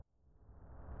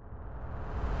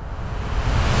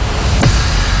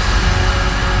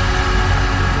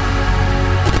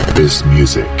This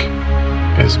music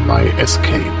is my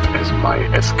escape,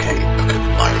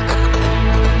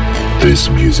 This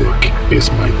music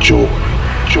is my joy.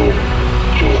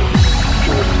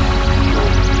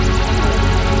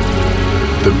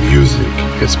 The music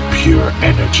is pure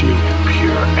energy,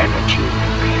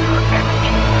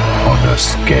 on a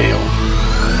scale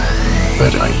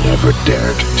that I never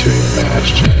dared to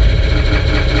imagine.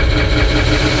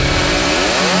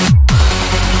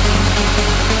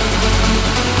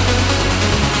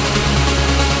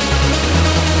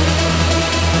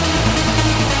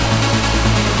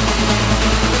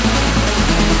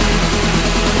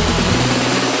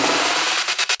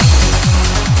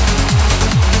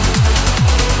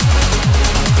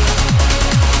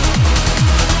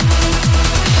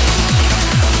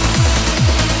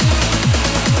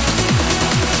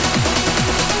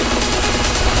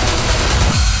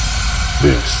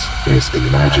 This is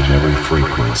Imaginary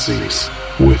Frequencies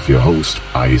with your host,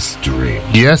 Ice Dream.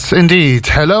 Yes, indeed.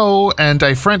 Hello, and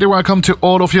a friendly welcome to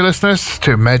all of you listeners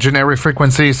to Imaginary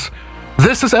Frequencies.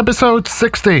 This is episode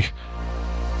 60.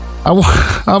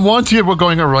 I warned you we're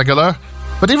going irregular,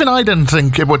 but even I didn't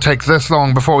think it would take this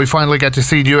long before we finally get to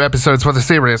see new episodes for the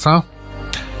series, huh?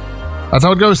 That's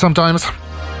how it goes sometimes.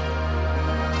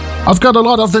 I've got a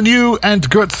lot of the new and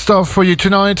good stuff for you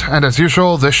tonight, and as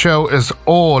usual, this show is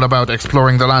all about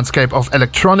exploring the landscape of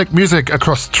electronic music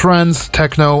across trance,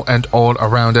 techno, and all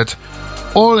around it.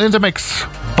 All in the mix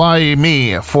by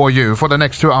me for you for the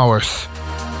next 2 hours.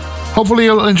 Hopefully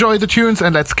you'll enjoy the tunes,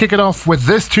 and let's kick it off with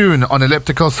this tune on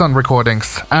Elliptical Sun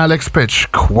Recordings, Alex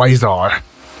Pitch, Quasar.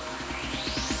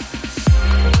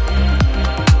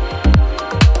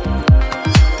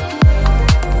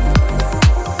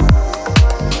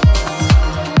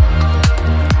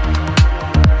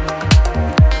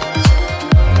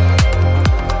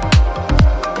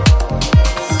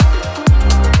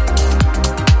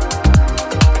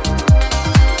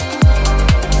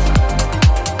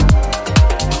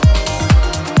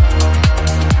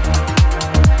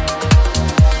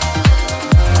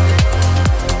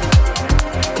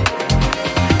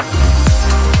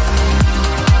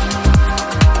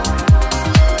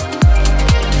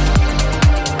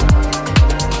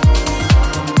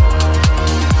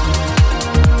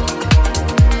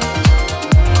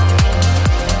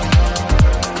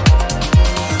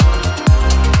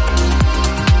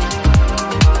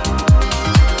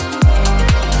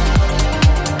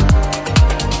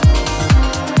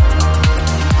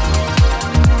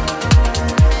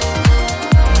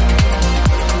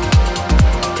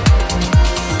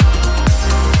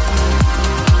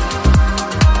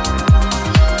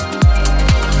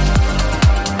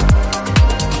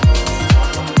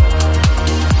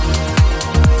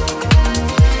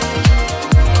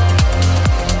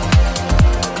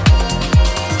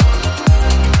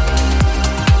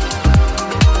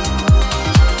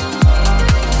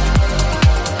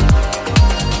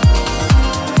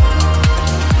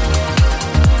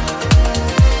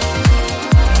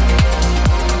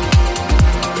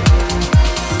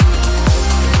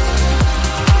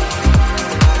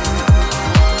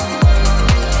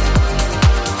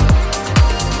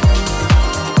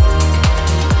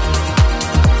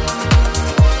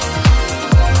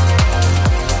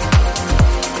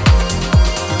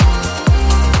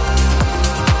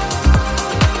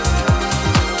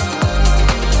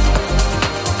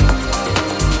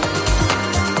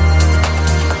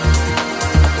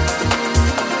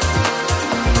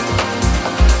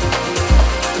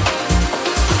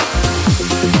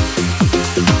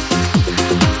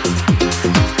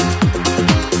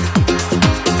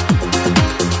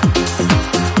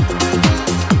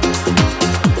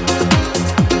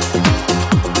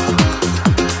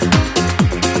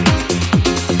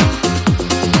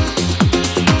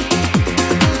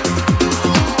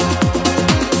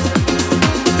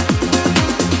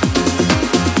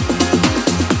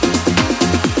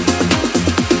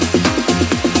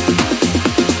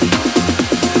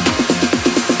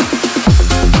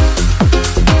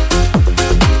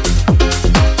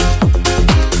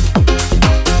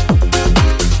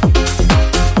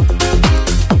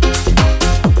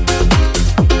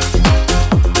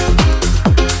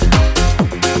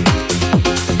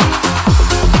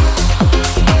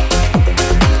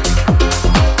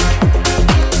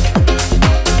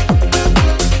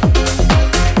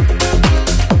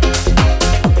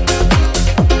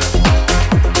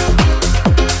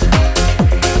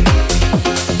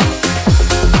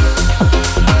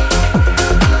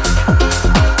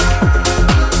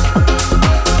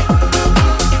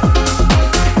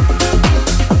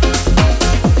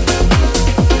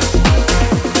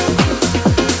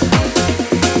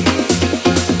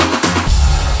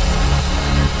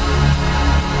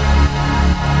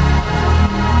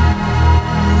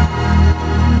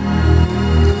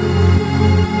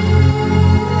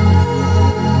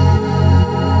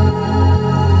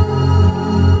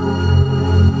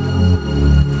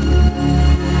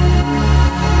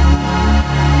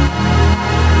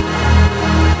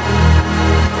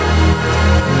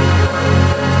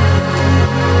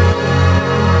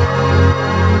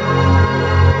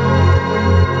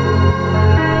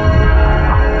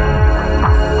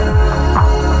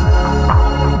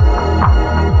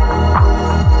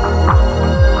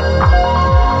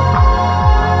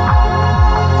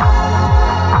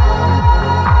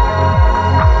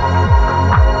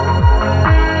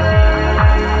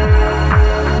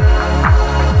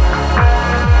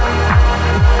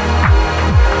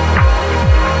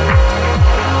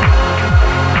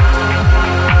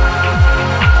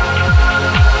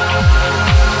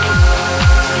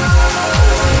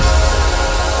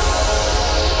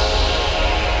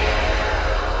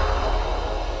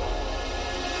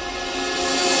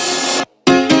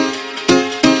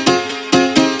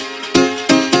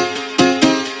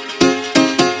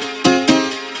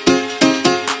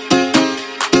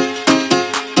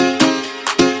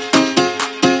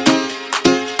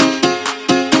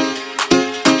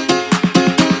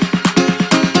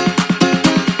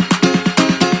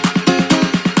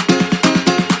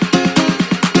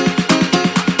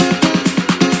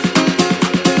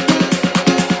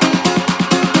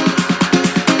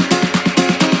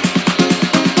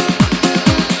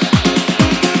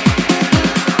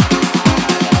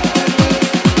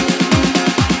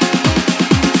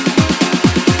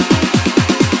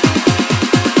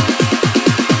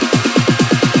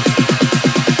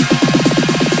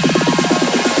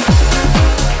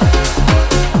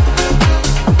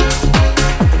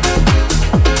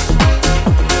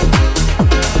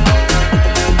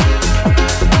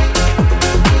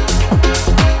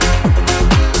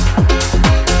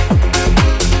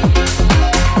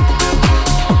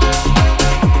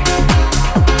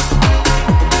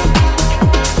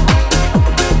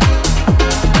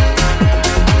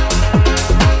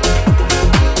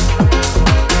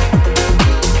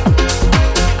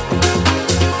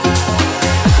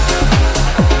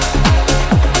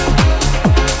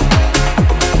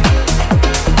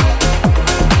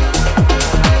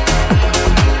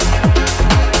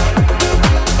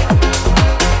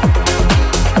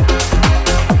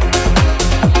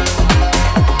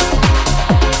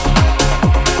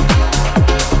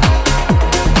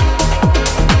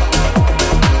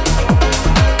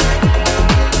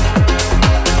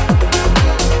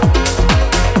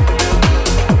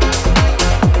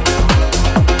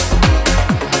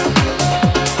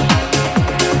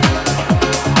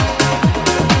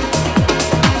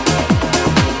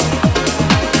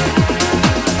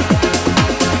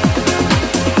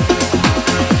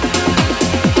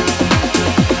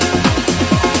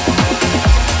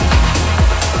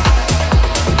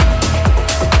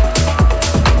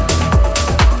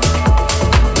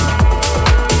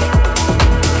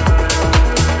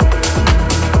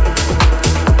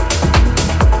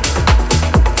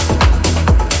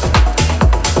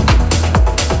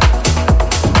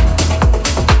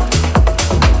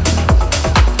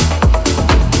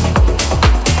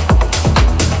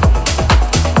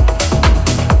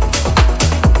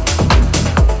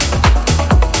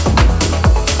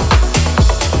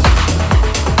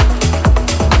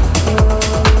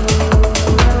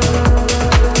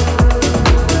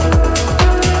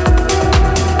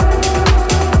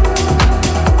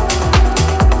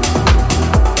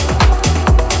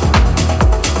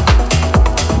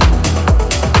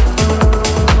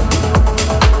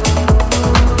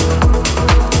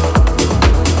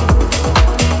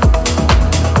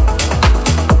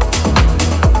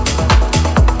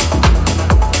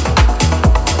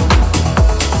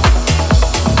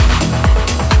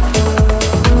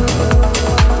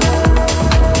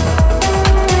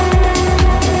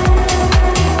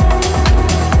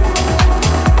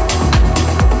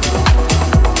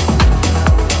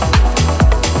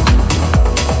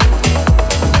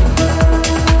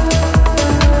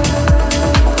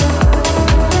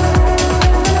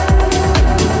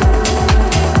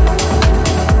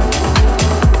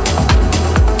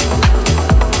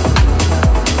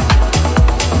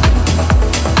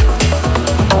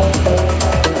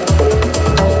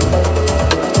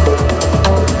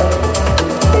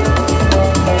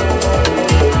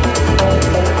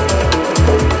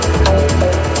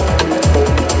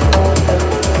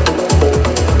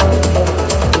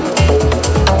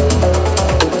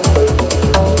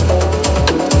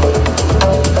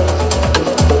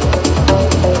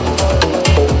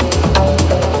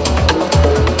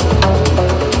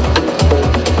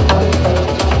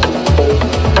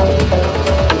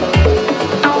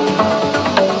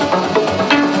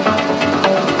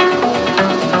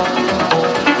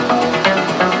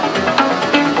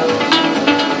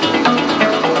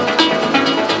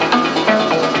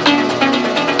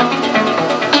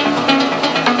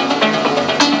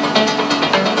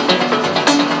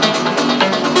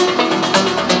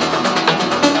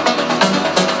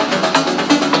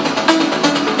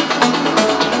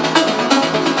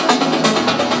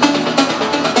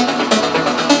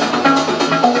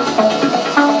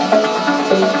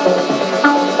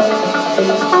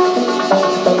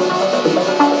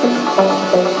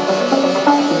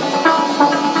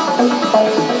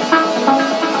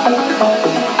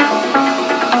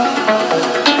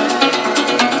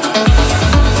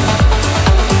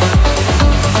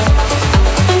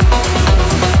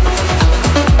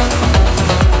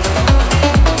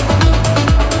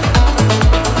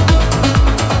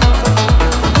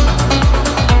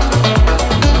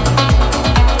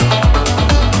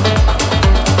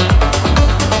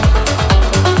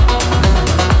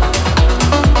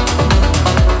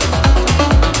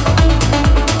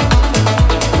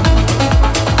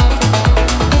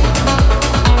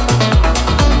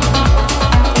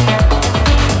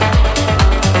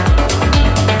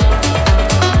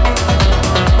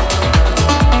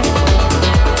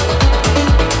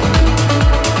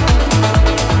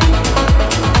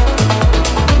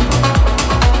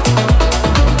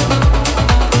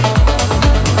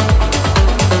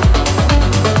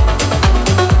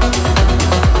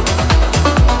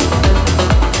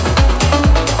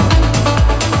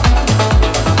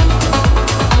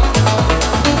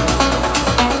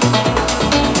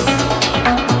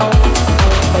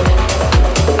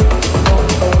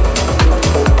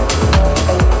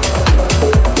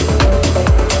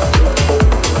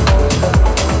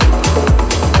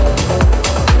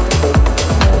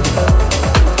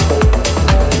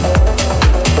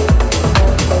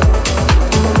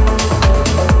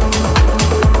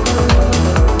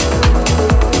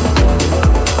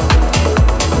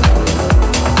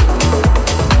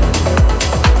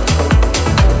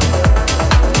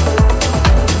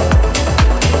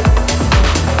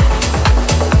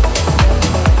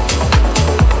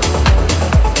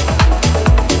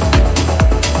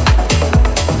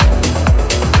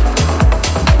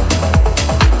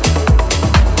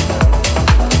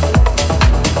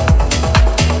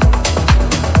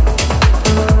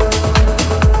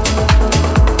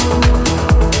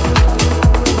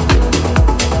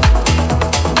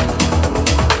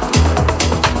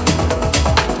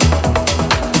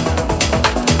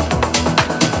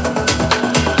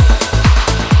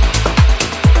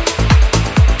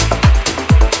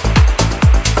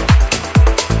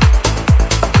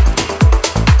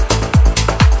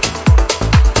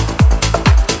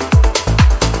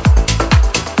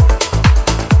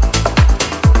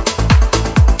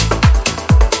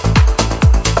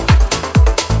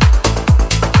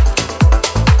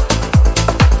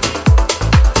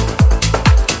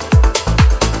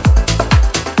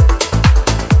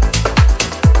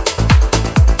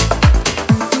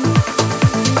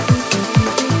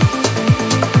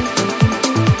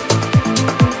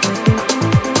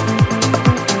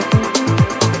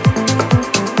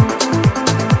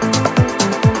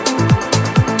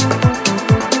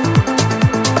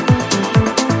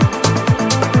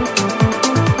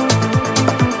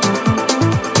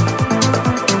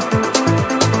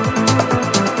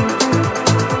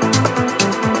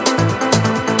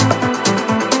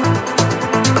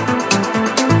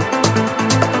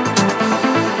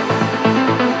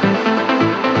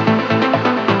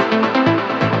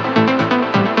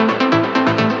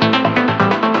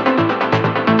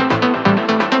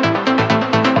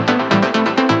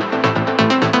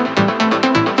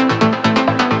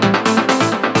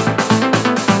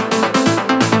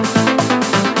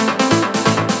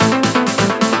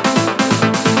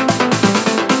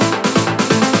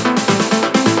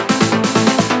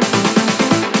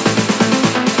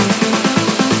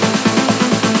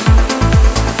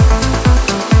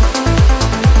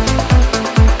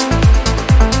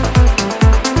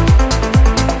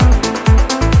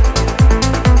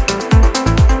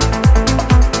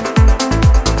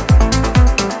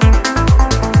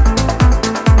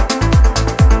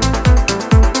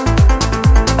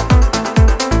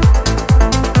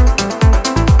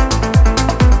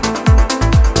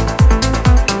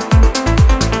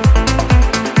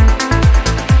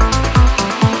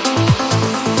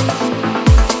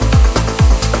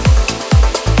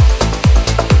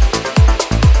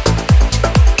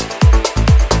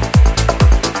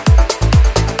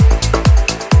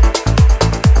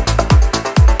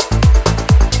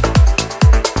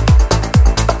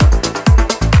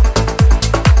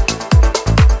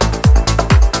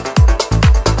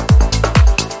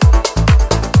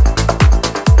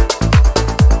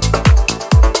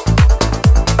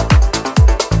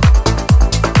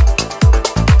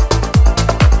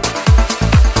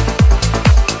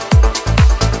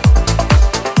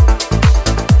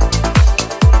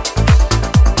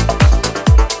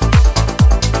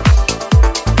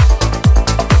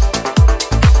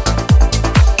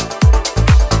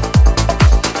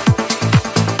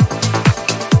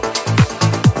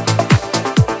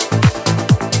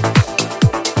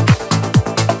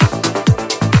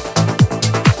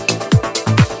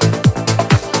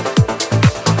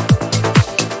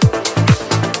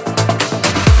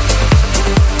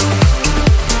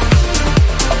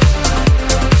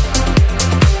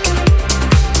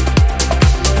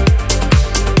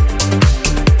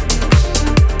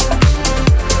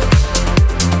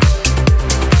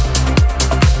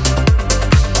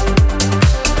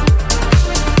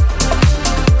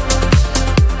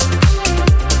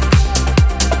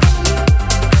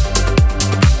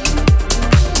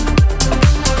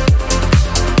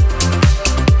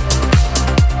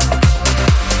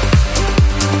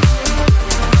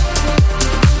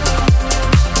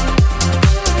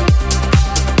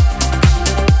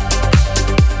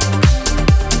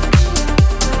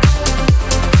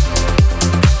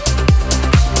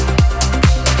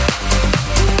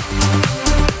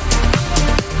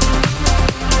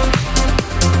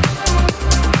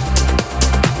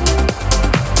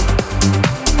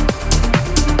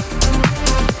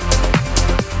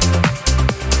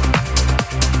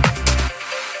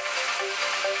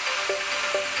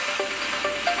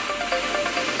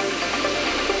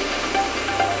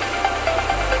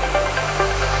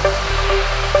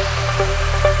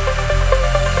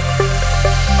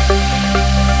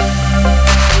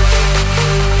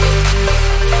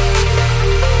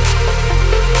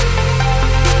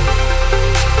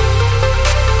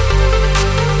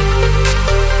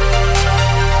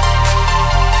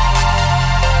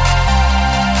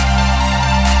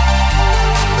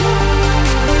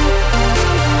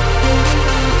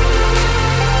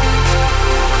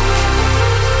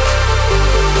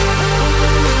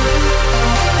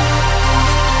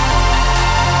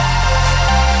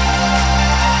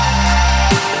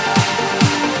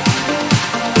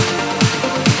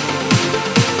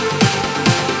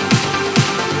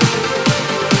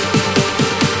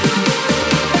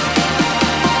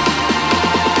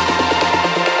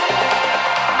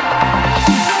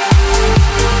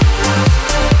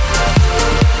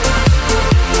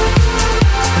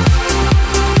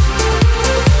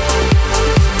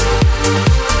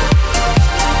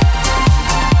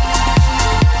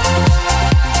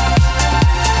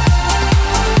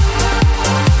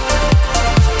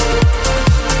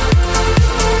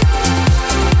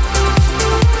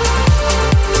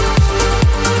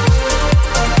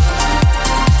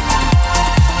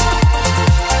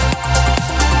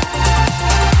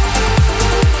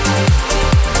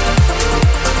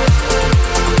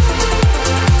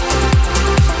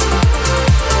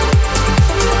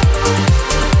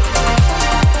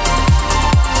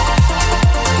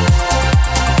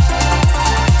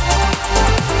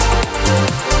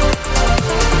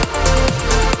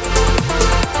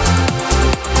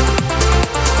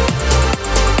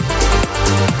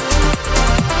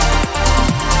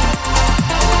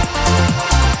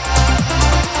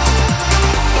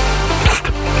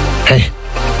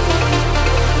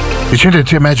 You tuned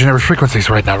into Imaginary Frequencies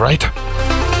right now, right?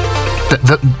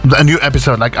 A new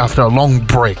episode, like after a long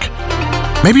break.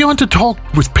 Maybe you want to talk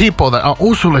with people that are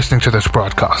also listening to this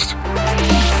broadcast.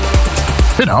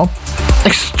 You know,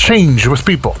 exchange with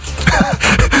people.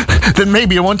 Then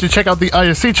maybe you want to check out the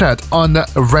ISC chat on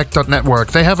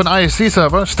rec.network. They have an ISC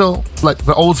server, still like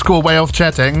the old school way of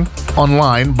chatting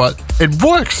online, but it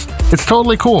works. It's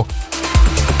totally cool.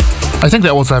 I think they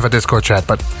also have a Discord chat,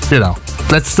 but you know,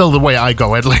 that's still the way I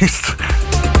go at least.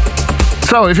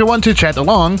 So if you want to chat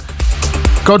along,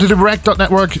 go to the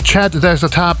rec.network chat. There's a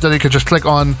tab that you can just click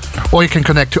on, or you can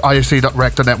connect to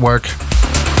isc.rec.network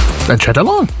and chat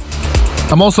along.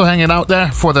 I'm also hanging out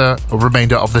there for the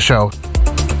remainder of the show.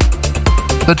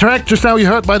 The track just now you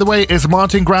heard, by the way, is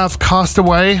Martin Graf,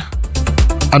 Castaway.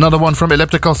 Another one from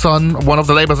Elliptical Sun, one of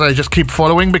the labels I just keep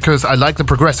following because I like the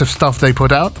progressive stuff they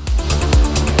put out.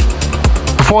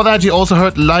 Before that, you also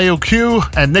heard Lio Q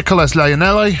and Nicholas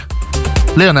Leonelli.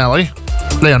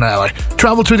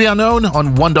 Travel to the Unknown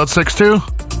on 1.62.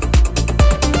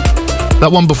 That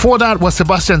one before that was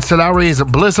Sebastian Stellari's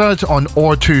Blizzard on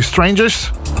Or Two Strangers.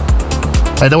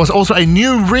 And there was also a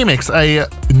new remix, a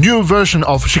new version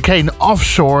of Chicane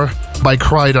Offshore by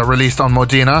Kryder released on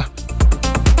Modena.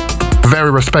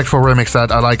 Very respectful remix,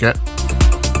 that I like it.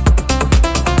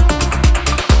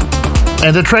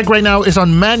 And the track right now is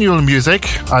on Manual Music.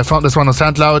 I found this one on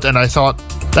SoundCloud and I thought,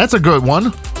 that's a good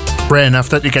one. Rare enough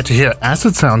that you get to hear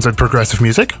acid sounds and progressive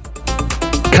music.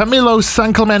 Camilo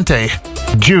Sanclemente,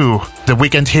 Dew, the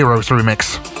Weekend Heroes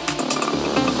remix.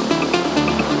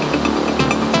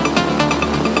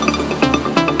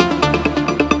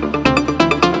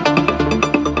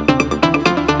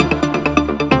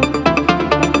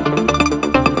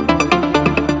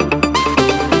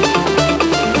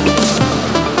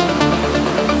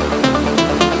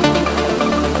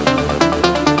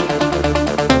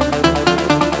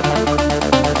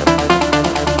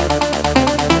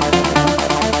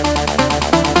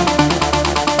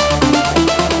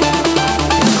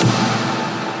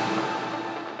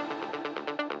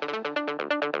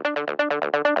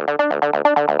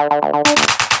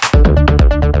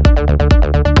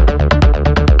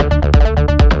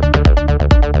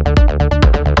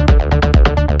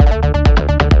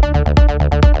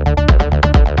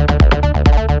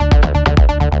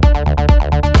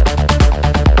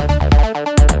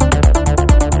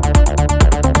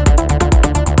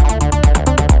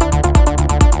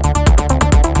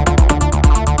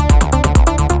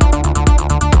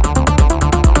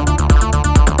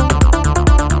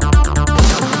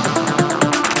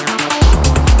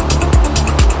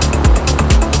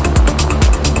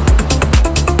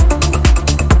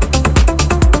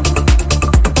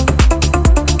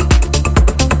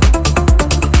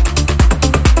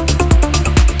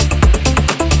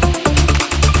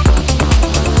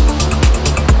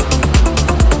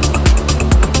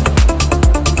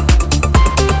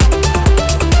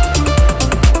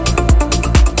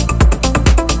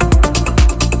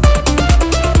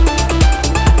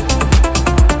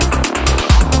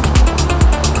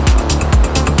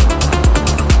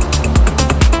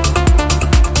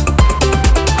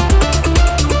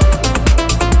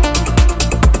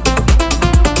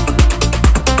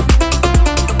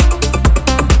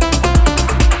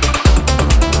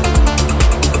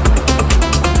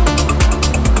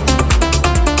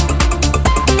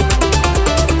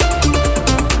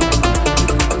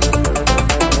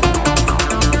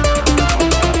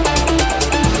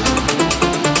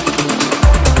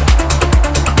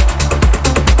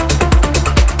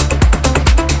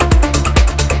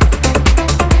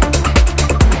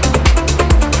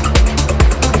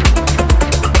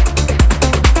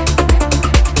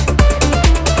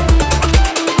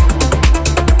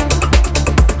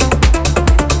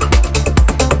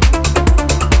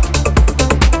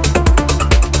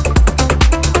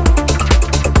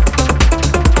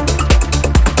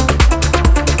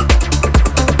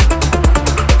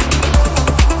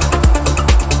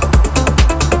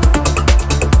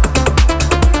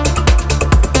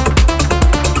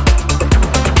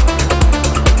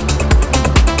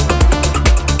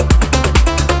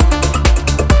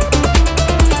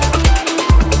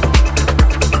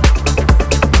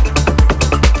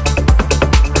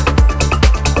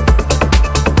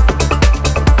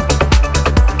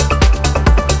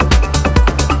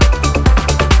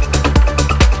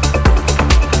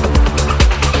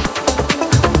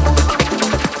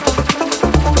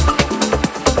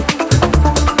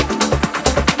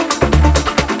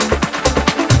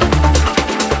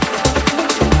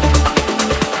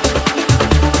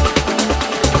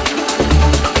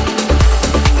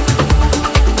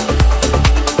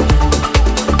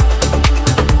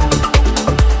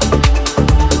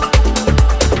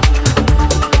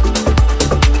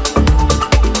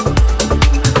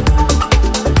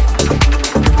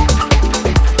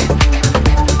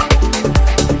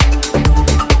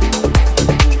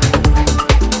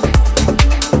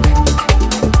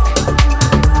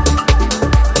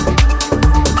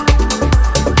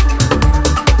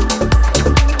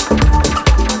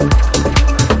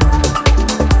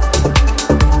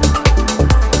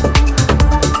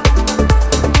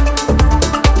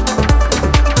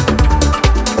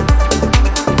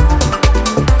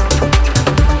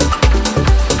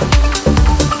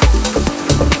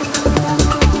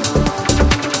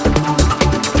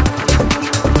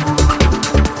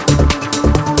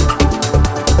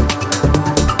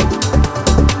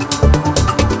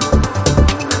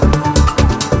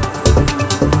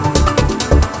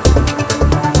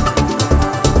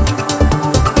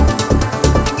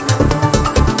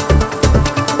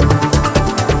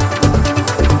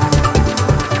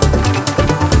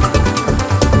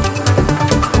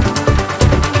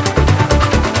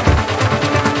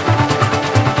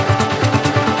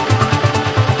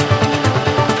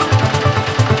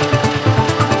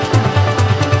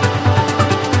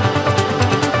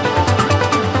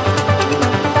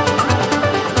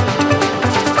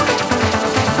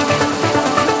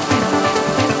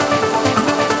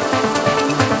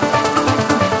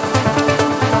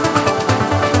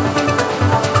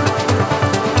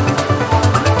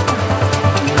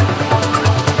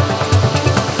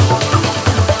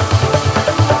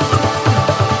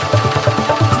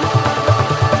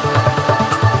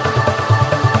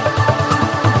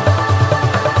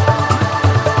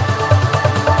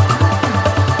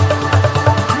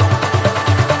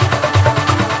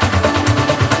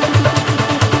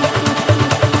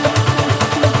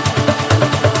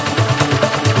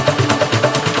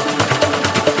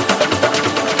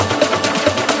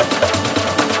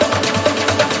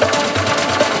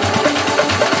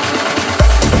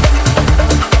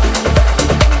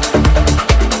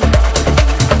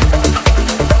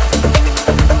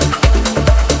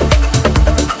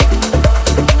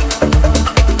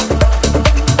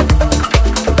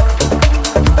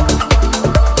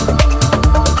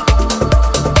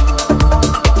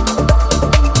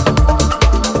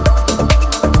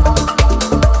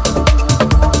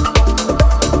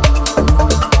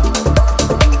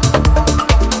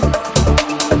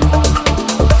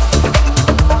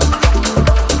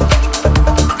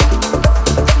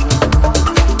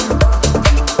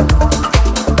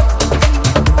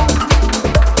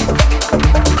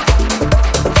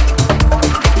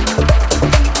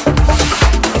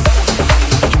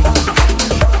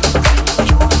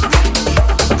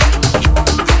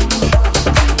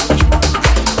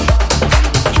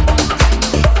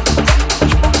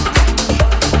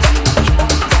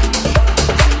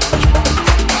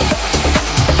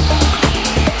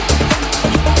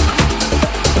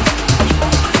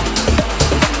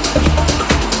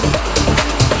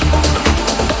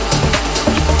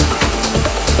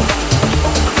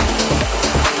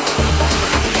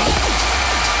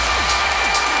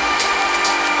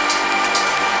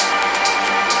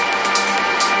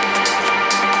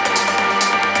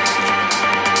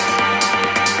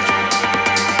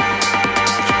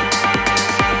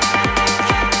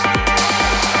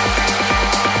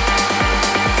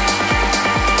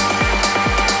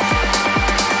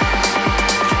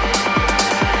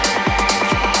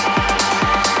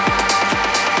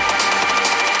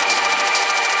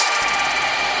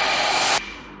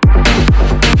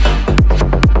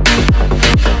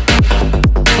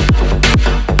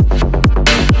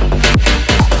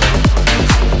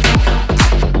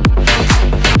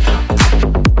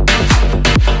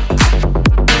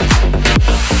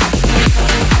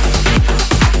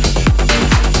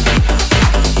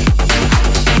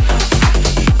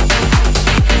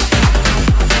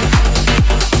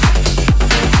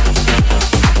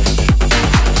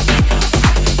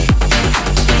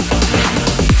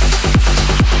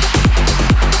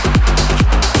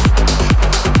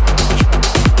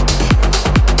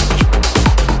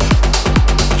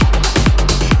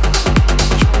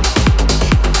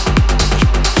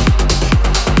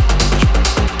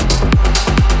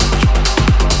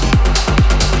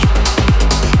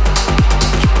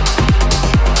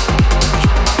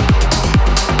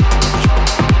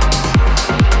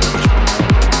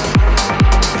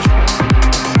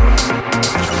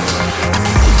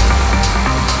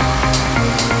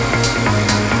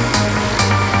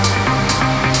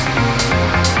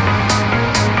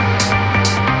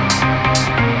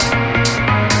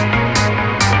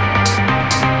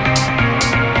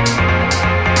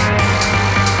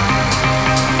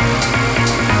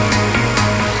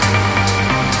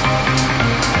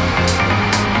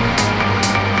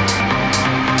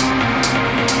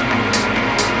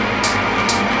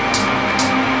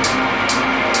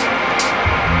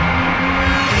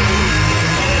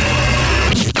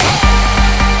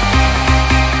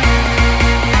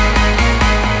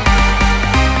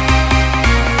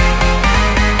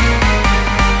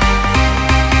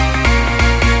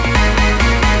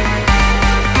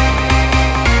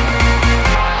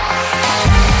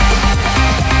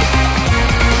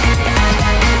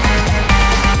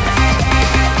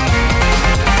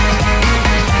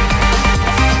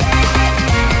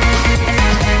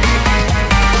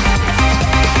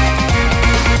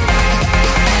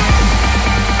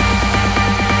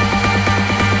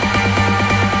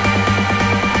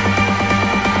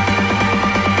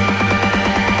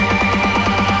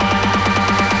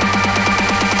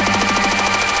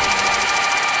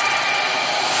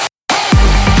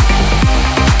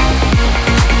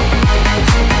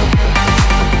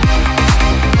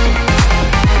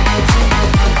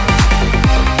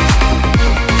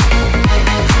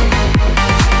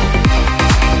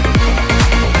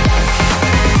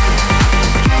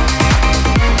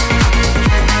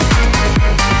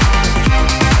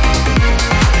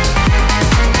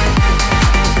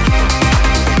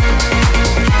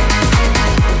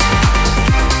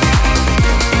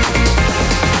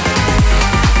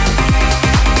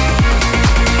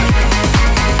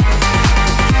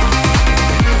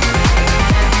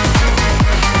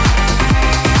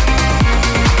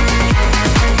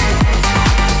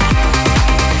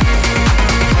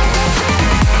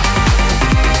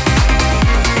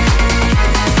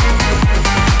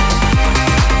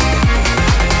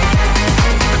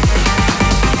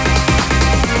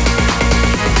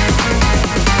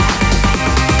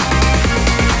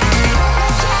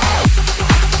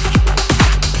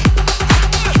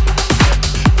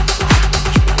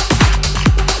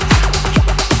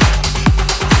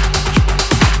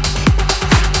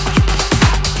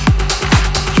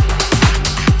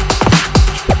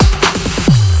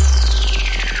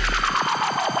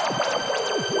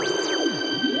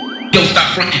 Yo,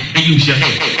 stop fronting and use your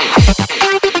head.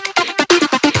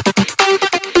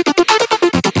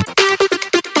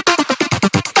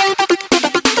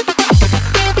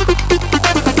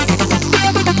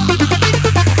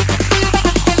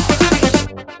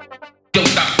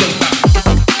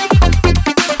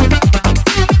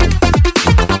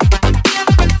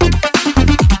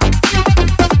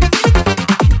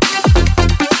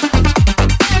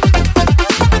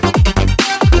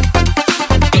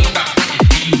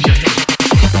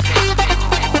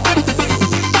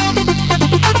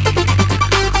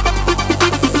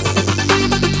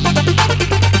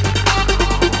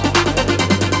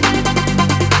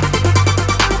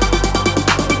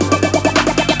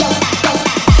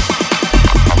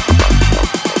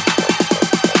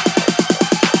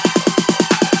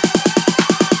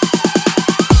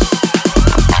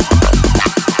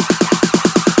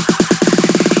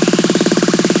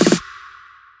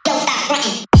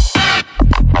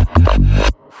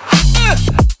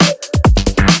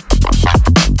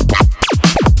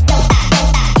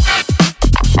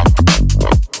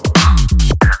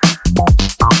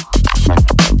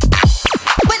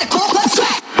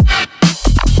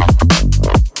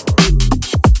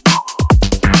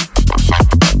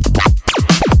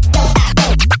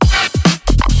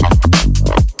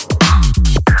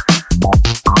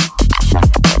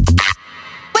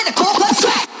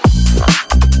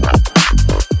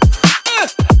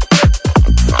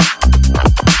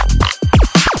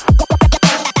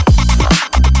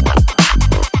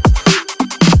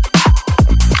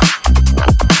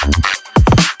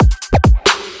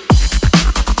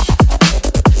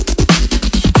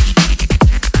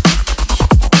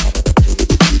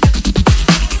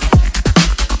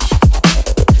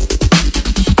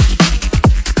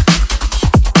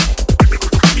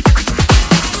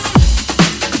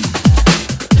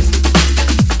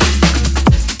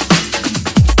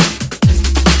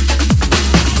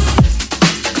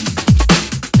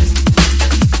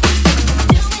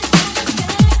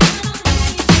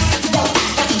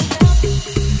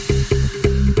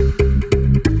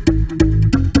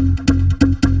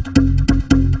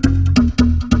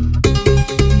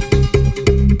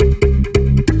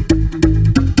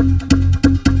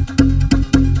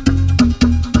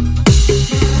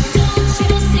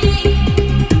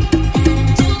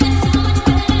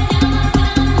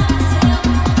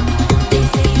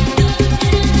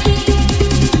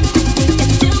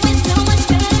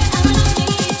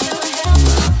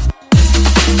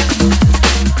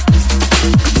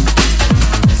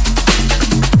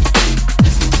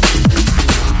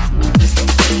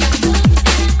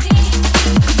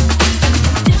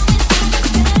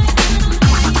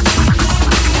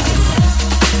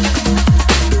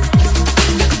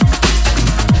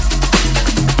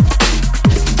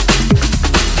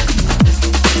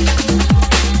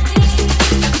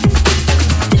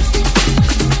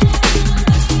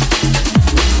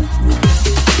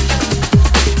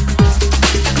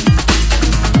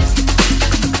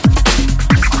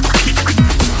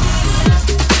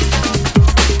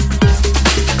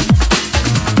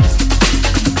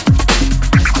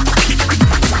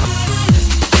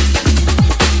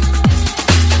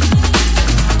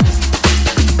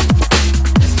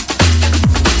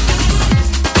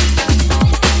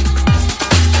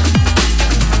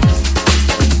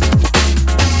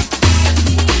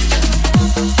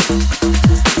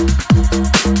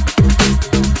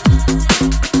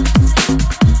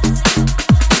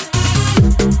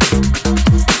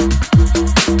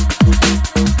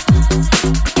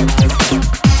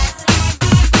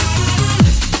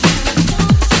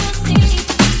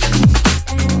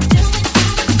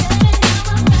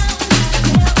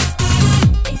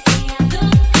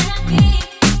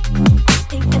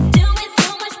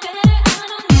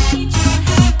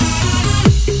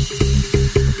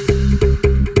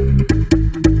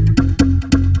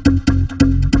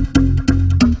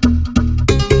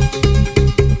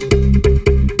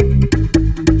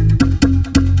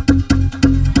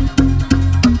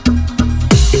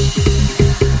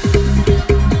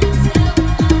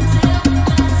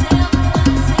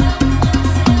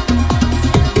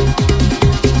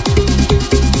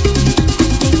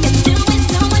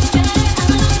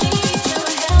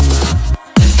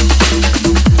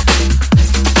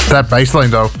 That bass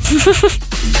line, though.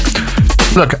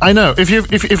 Look, I know, if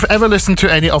you've ever listened to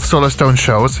any of Solarstone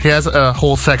shows, he has a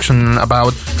whole section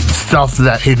about stuff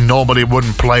that he normally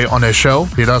wouldn't play on his show.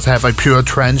 He does have a pure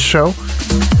trance show.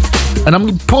 And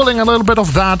I'm pulling a little bit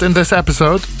of that in this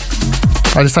episode.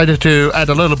 I decided to add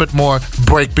a little bit more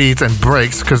breakbeats and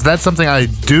breaks, because that's something I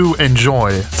do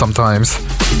enjoy sometimes,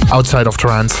 outside of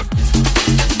trance.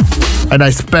 And I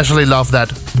especially love that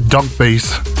dunk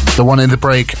bass The one in the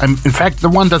break. In fact, the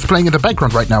one that's playing in the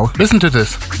background right now. Listen to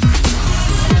this.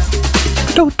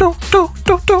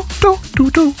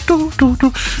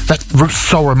 That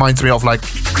so reminds me of like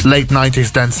late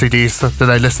 90s dance CDs that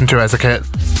I listened to as a kid.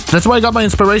 That's where I got my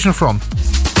inspiration from,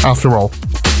 after all.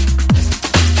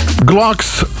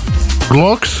 Glocks.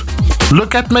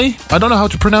 Look at me. I don't know how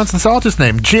to pronounce this artist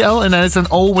name. GL and then it's an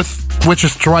O with which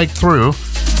is strike through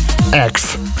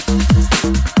X.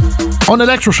 On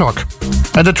Electroshock.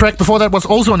 And the track before that was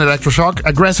also on Electroshock.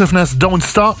 Aggressiveness, Don't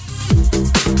Stop.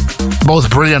 Both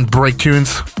brilliant break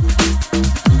tunes.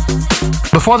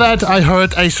 Before that, I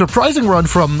heard a surprising run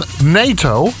from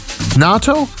NATO,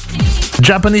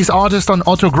 Japanese artist on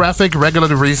Autographic, regular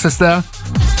releases there.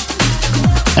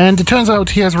 And it turns out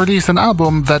he has released an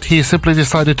album that he simply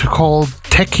decided to call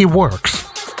Techie Works.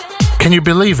 Can you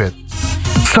believe it?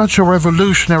 Such a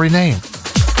revolutionary name.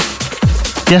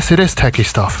 Yes, it is techie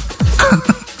stuff.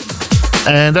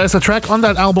 And there's a track on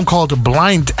that album called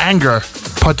Blind Anger.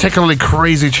 Particularly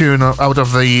crazy tune out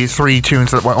of the 3 tunes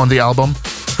that were on the album.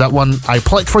 That one I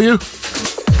played for you.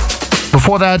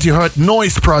 Before that, you heard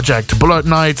Noise Project, Blurred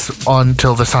Nights,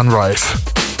 Until the Sunrise.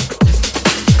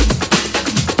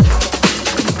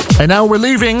 And now we're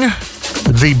leaving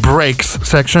the breaks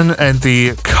section and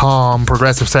the calm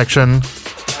progressive section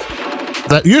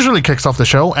that usually kicks off the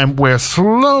show, and we're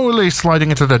slowly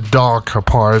sliding into the darker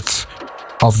parts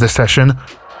of this session,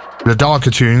 the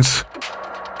darker tunes.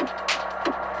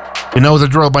 You know the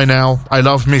drill by now. I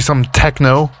love me some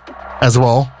techno as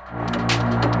well.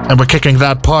 And we're kicking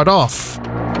that part off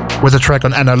with a track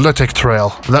on Analytic Trail.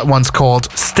 That one's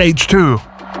called Stage 2,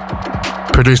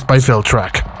 produced by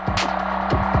Filtrack.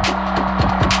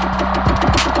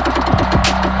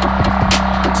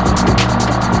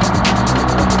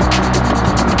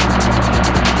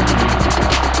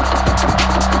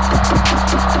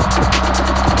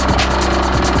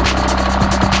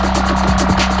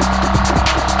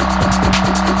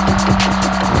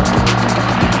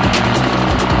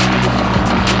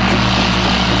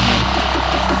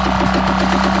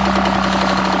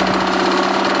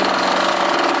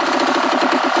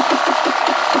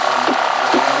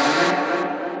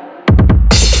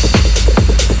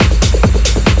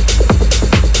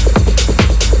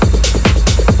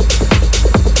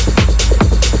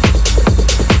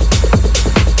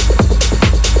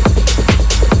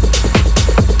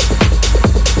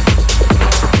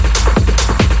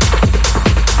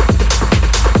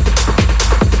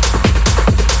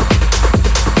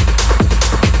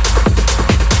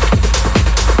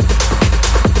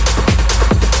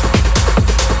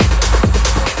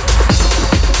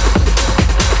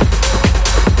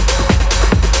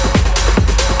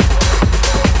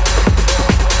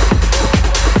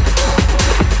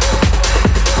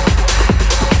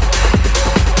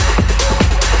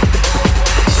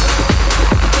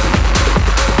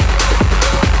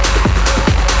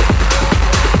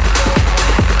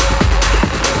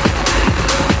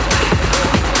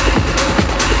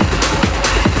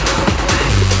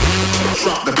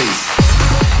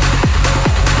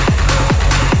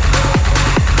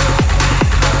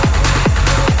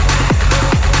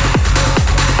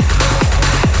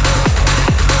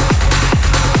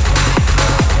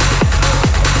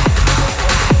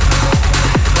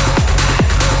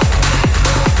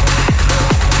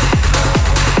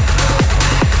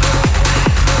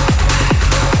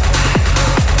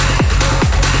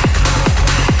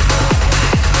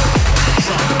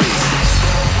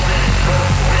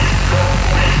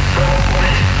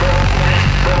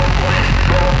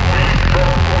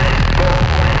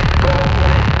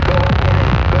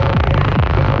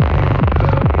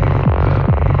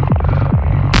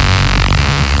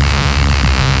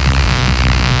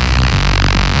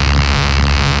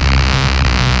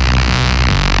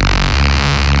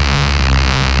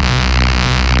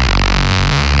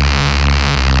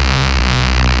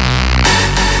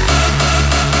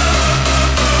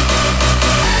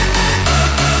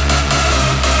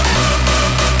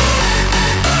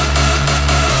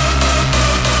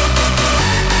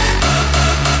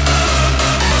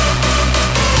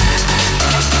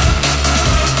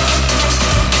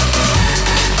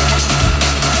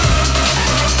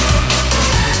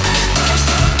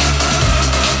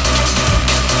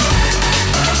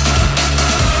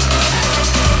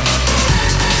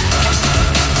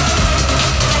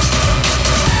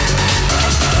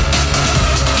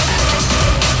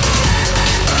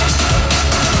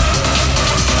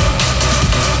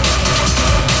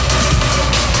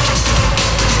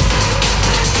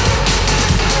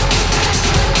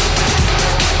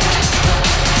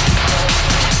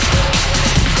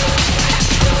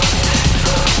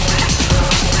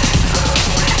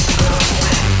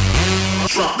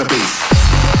 the bass.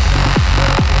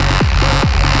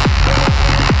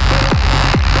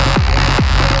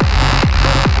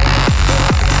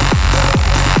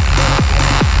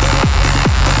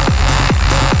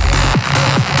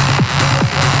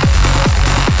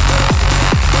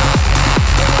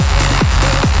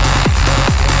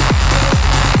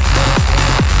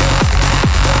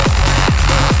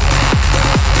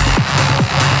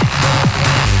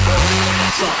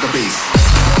 Drop the bass.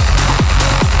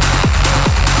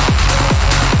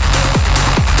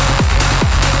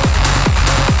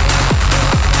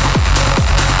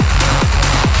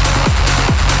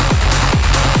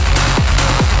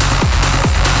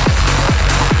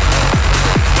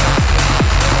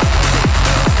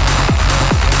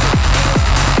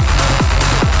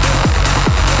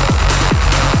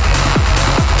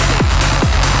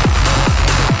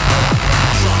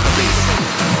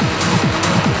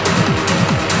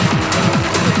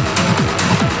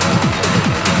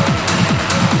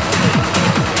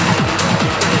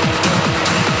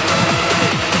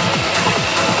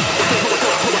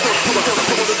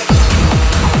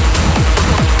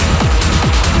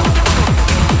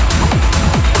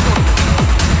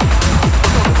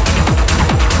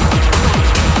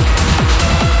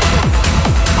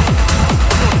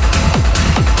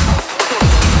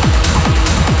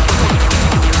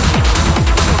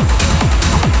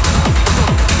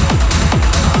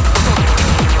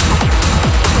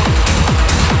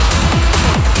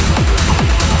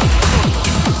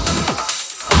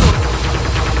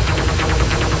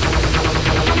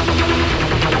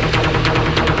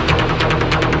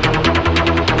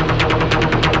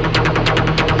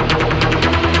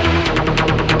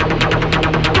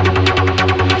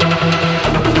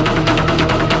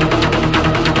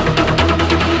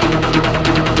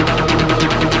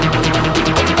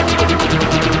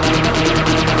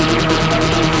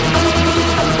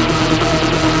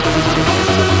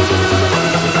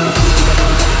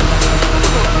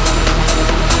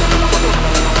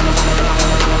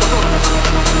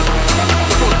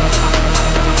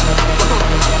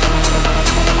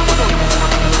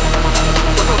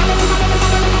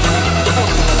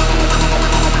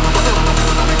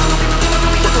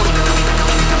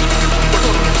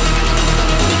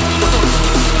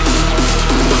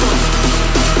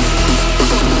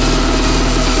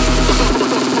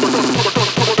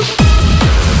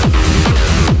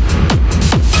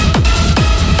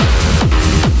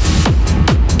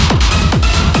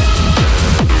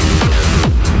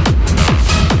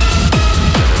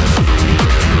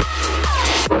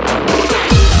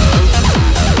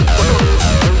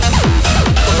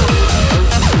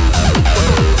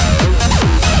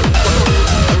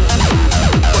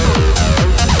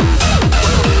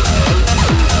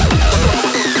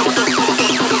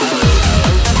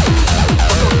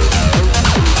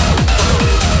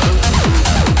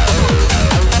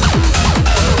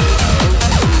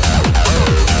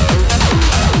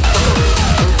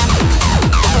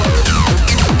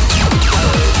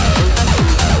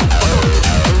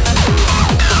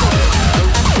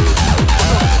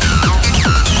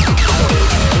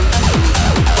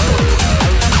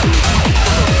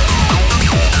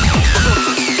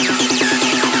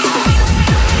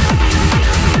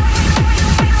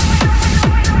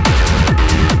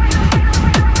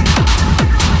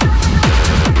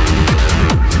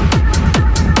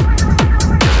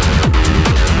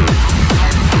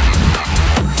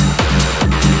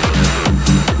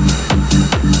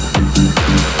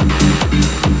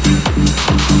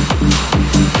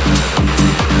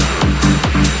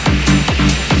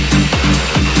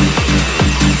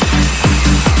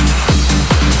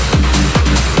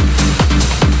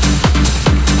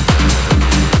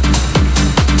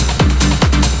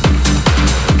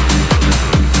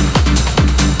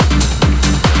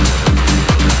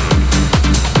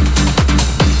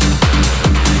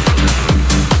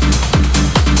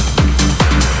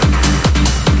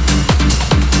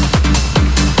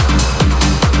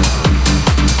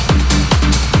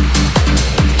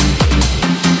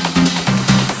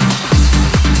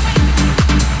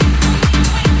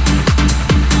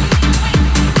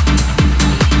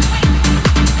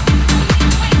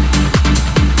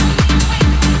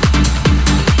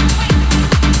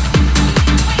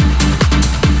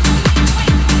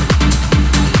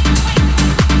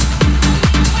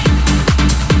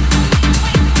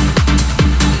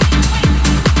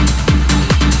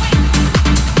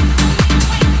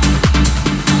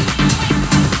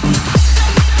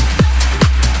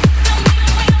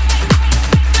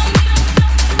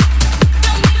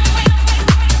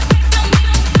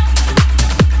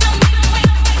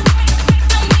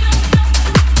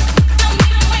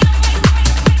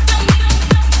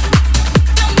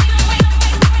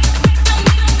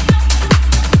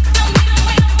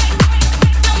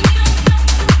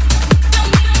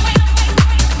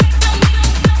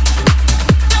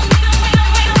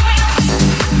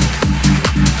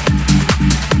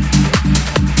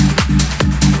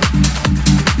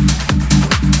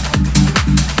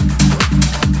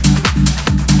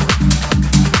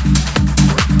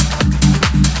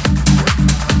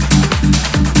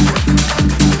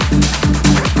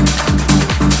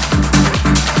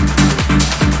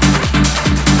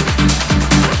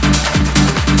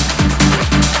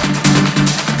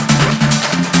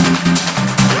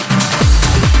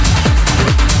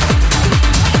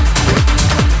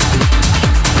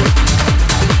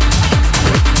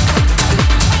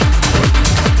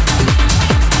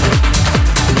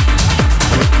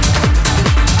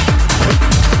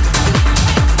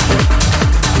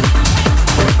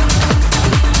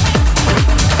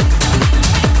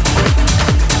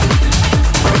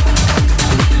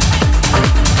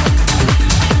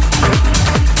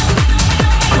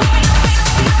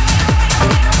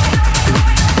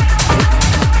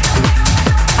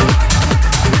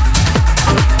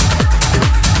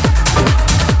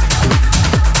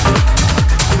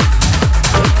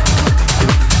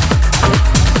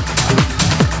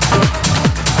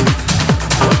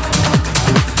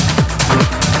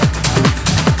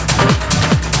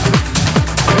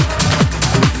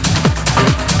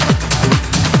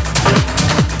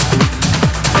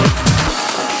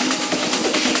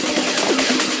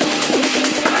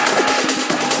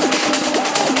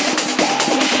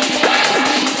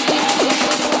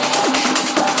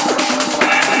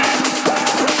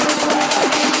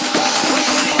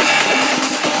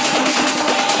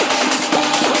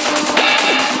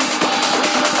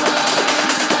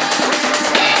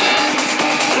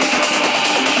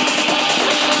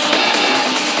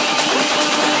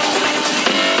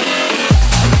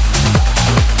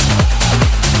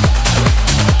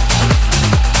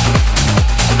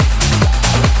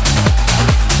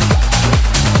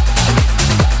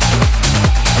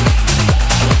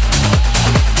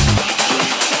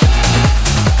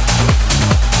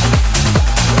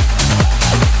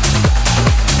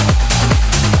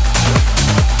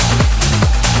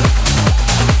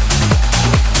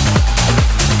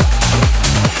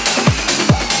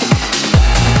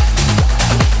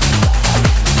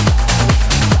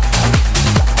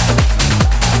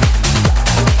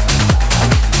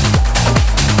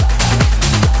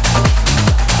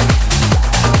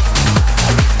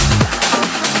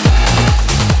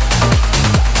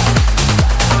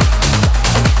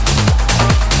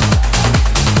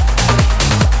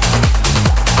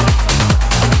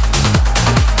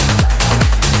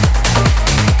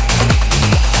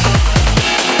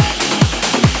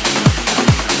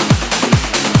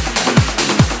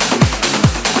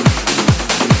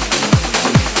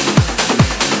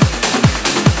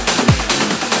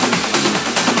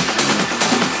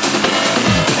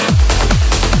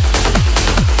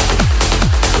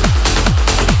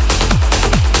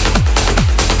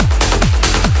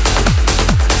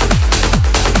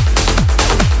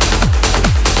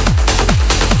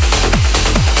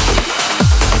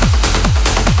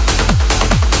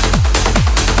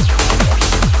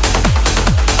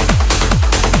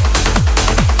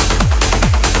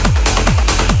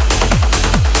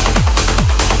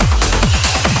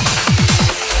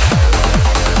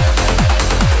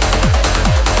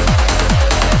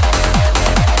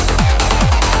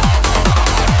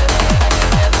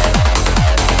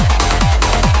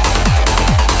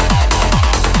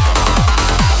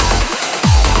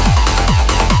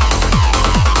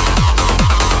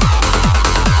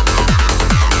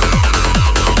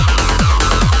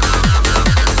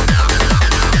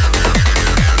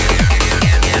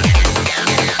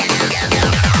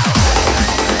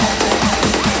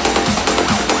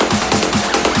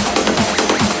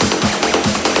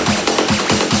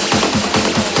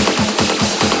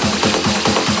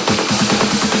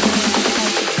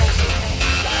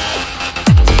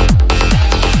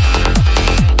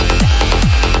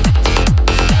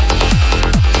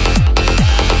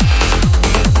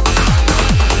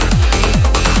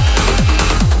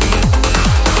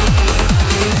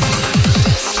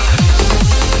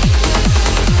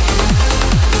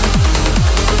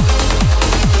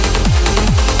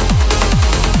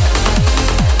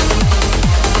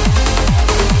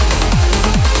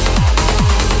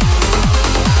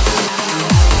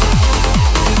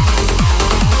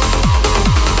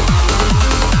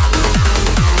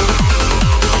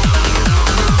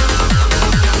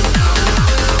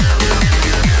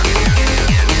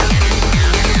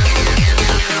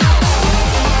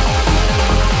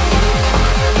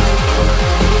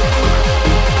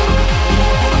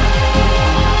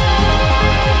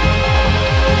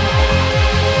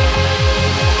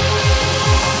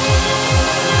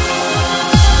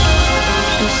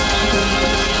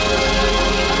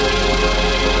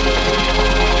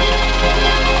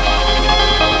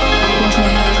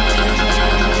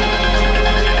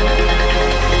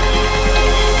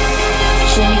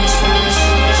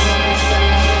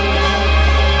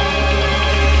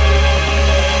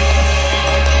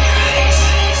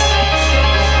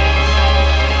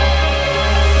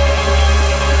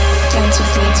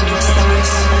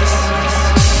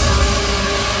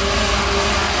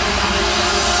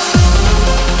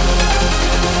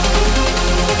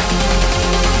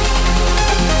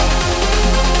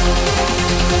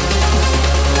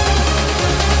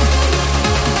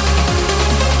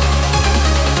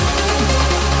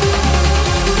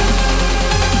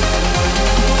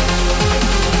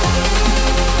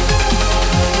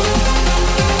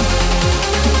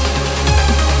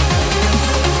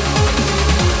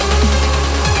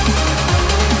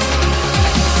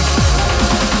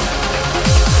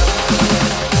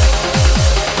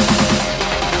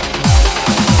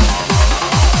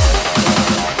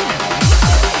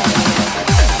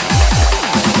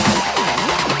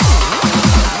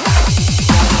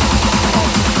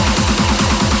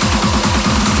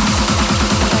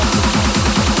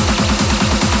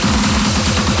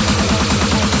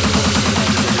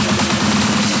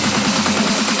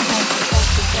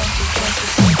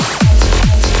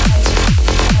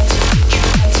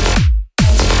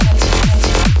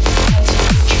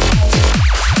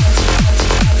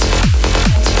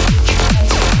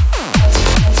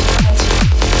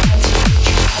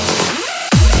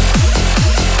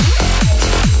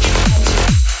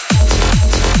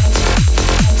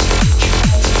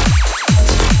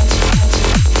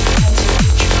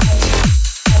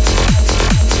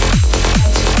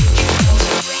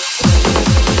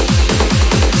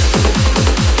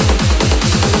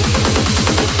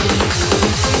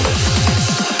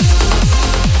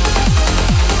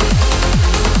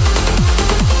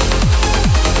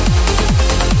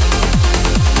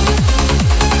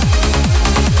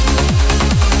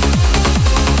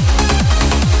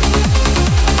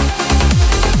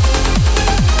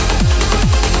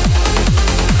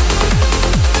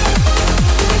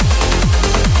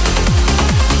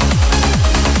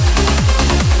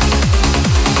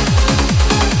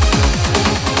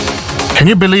 Can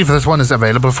you believe this one is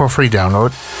available for free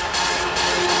download?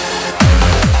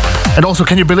 And also,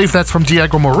 can you believe that's from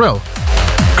Diego Morrill?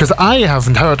 Because I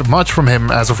haven't heard much from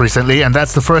him as of recently, and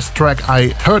that's the first track I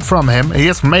heard from him. He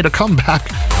has made a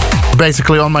comeback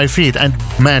basically on my feed, and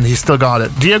man, he still got it.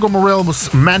 Diego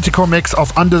Morrill's Manticore mix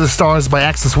of Under the Stars by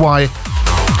Axis Y.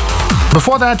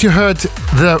 Before that, you heard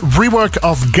the rework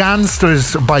of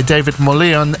Gangsters by David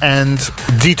Moleon and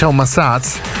Dito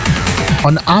Massats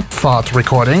on Abfahrt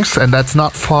recordings, and that's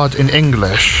not fart in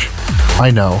English. I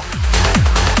know.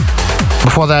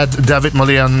 Before that, David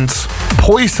Moleon's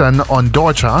Poison on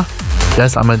Dorcha.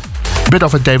 Yes, I'm a bit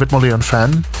of a David Moleon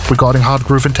fan regarding hard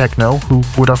groove and techno. Who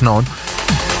would have known?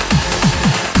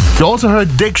 You also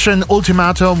heard Diction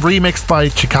Ultimatum remixed by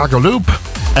Chicago Loop.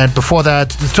 And before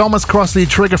that, Thomas Crossley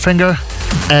Triggerfinger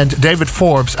and David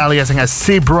Forbes, aliasing as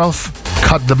Seabroth,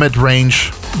 cut the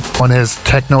mid-range on his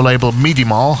techno label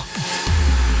Minimal.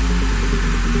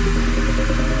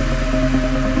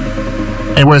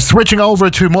 And we're switching over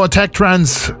to more tech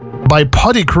trance by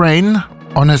Poddy Crane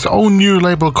on his own new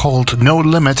label called No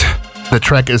Limit. The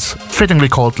track is fittingly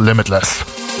called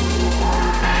Limitless.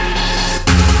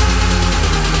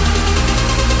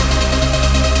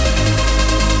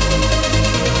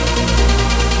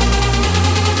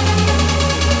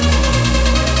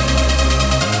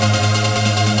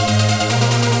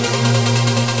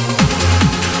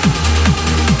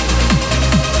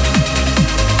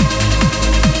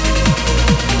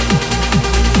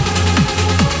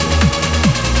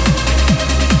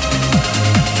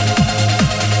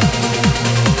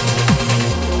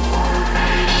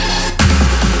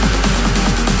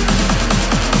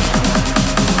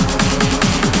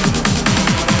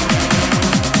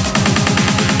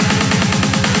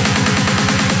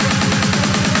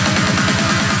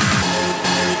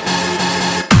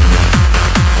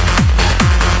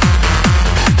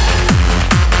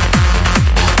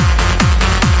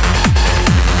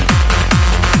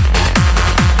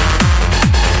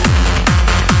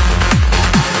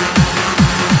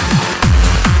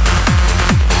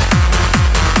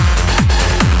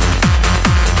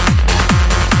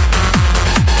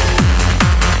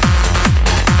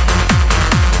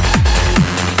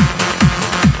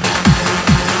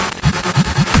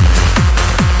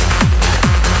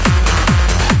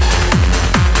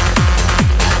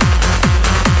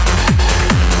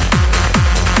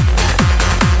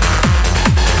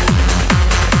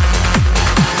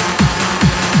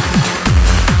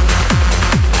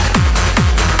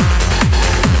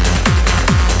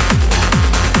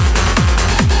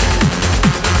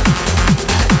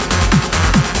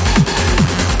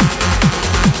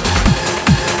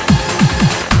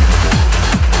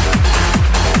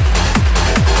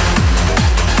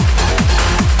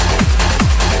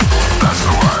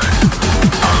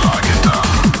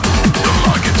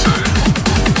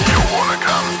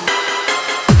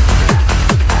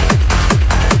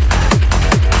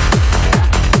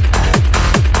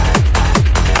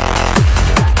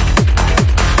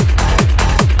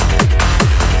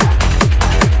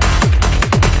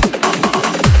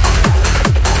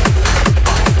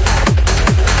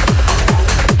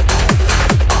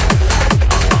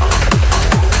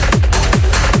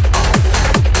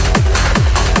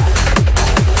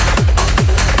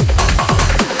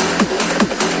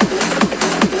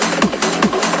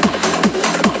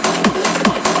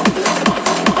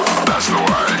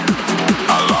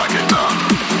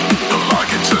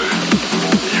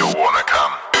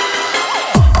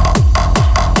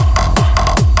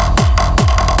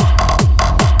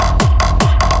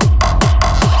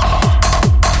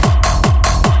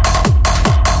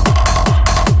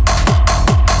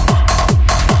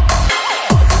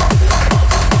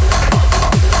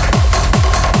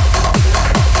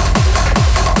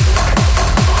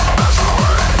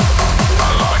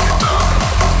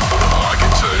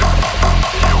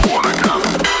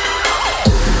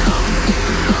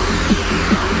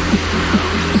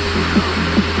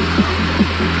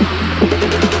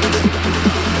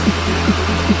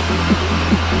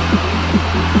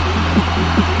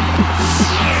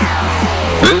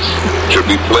 should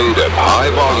be played at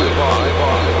high volume,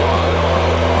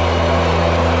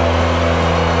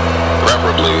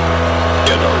 preferably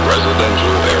in a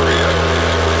residential area.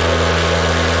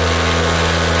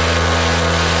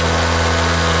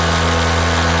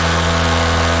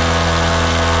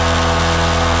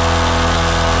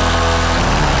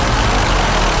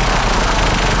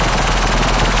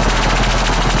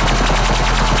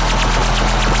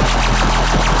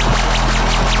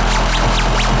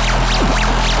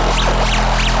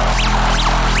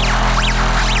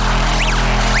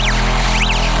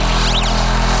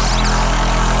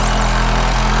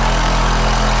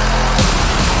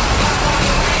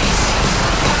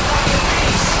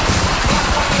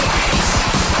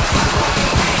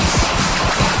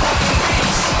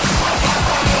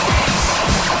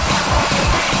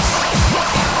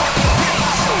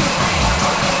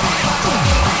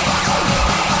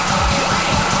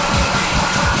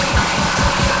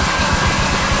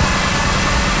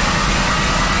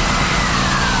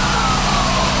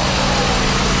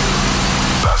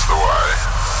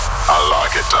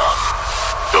 it done.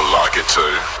 You'll like it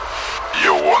too.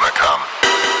 You'll wanna come.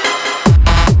 We'll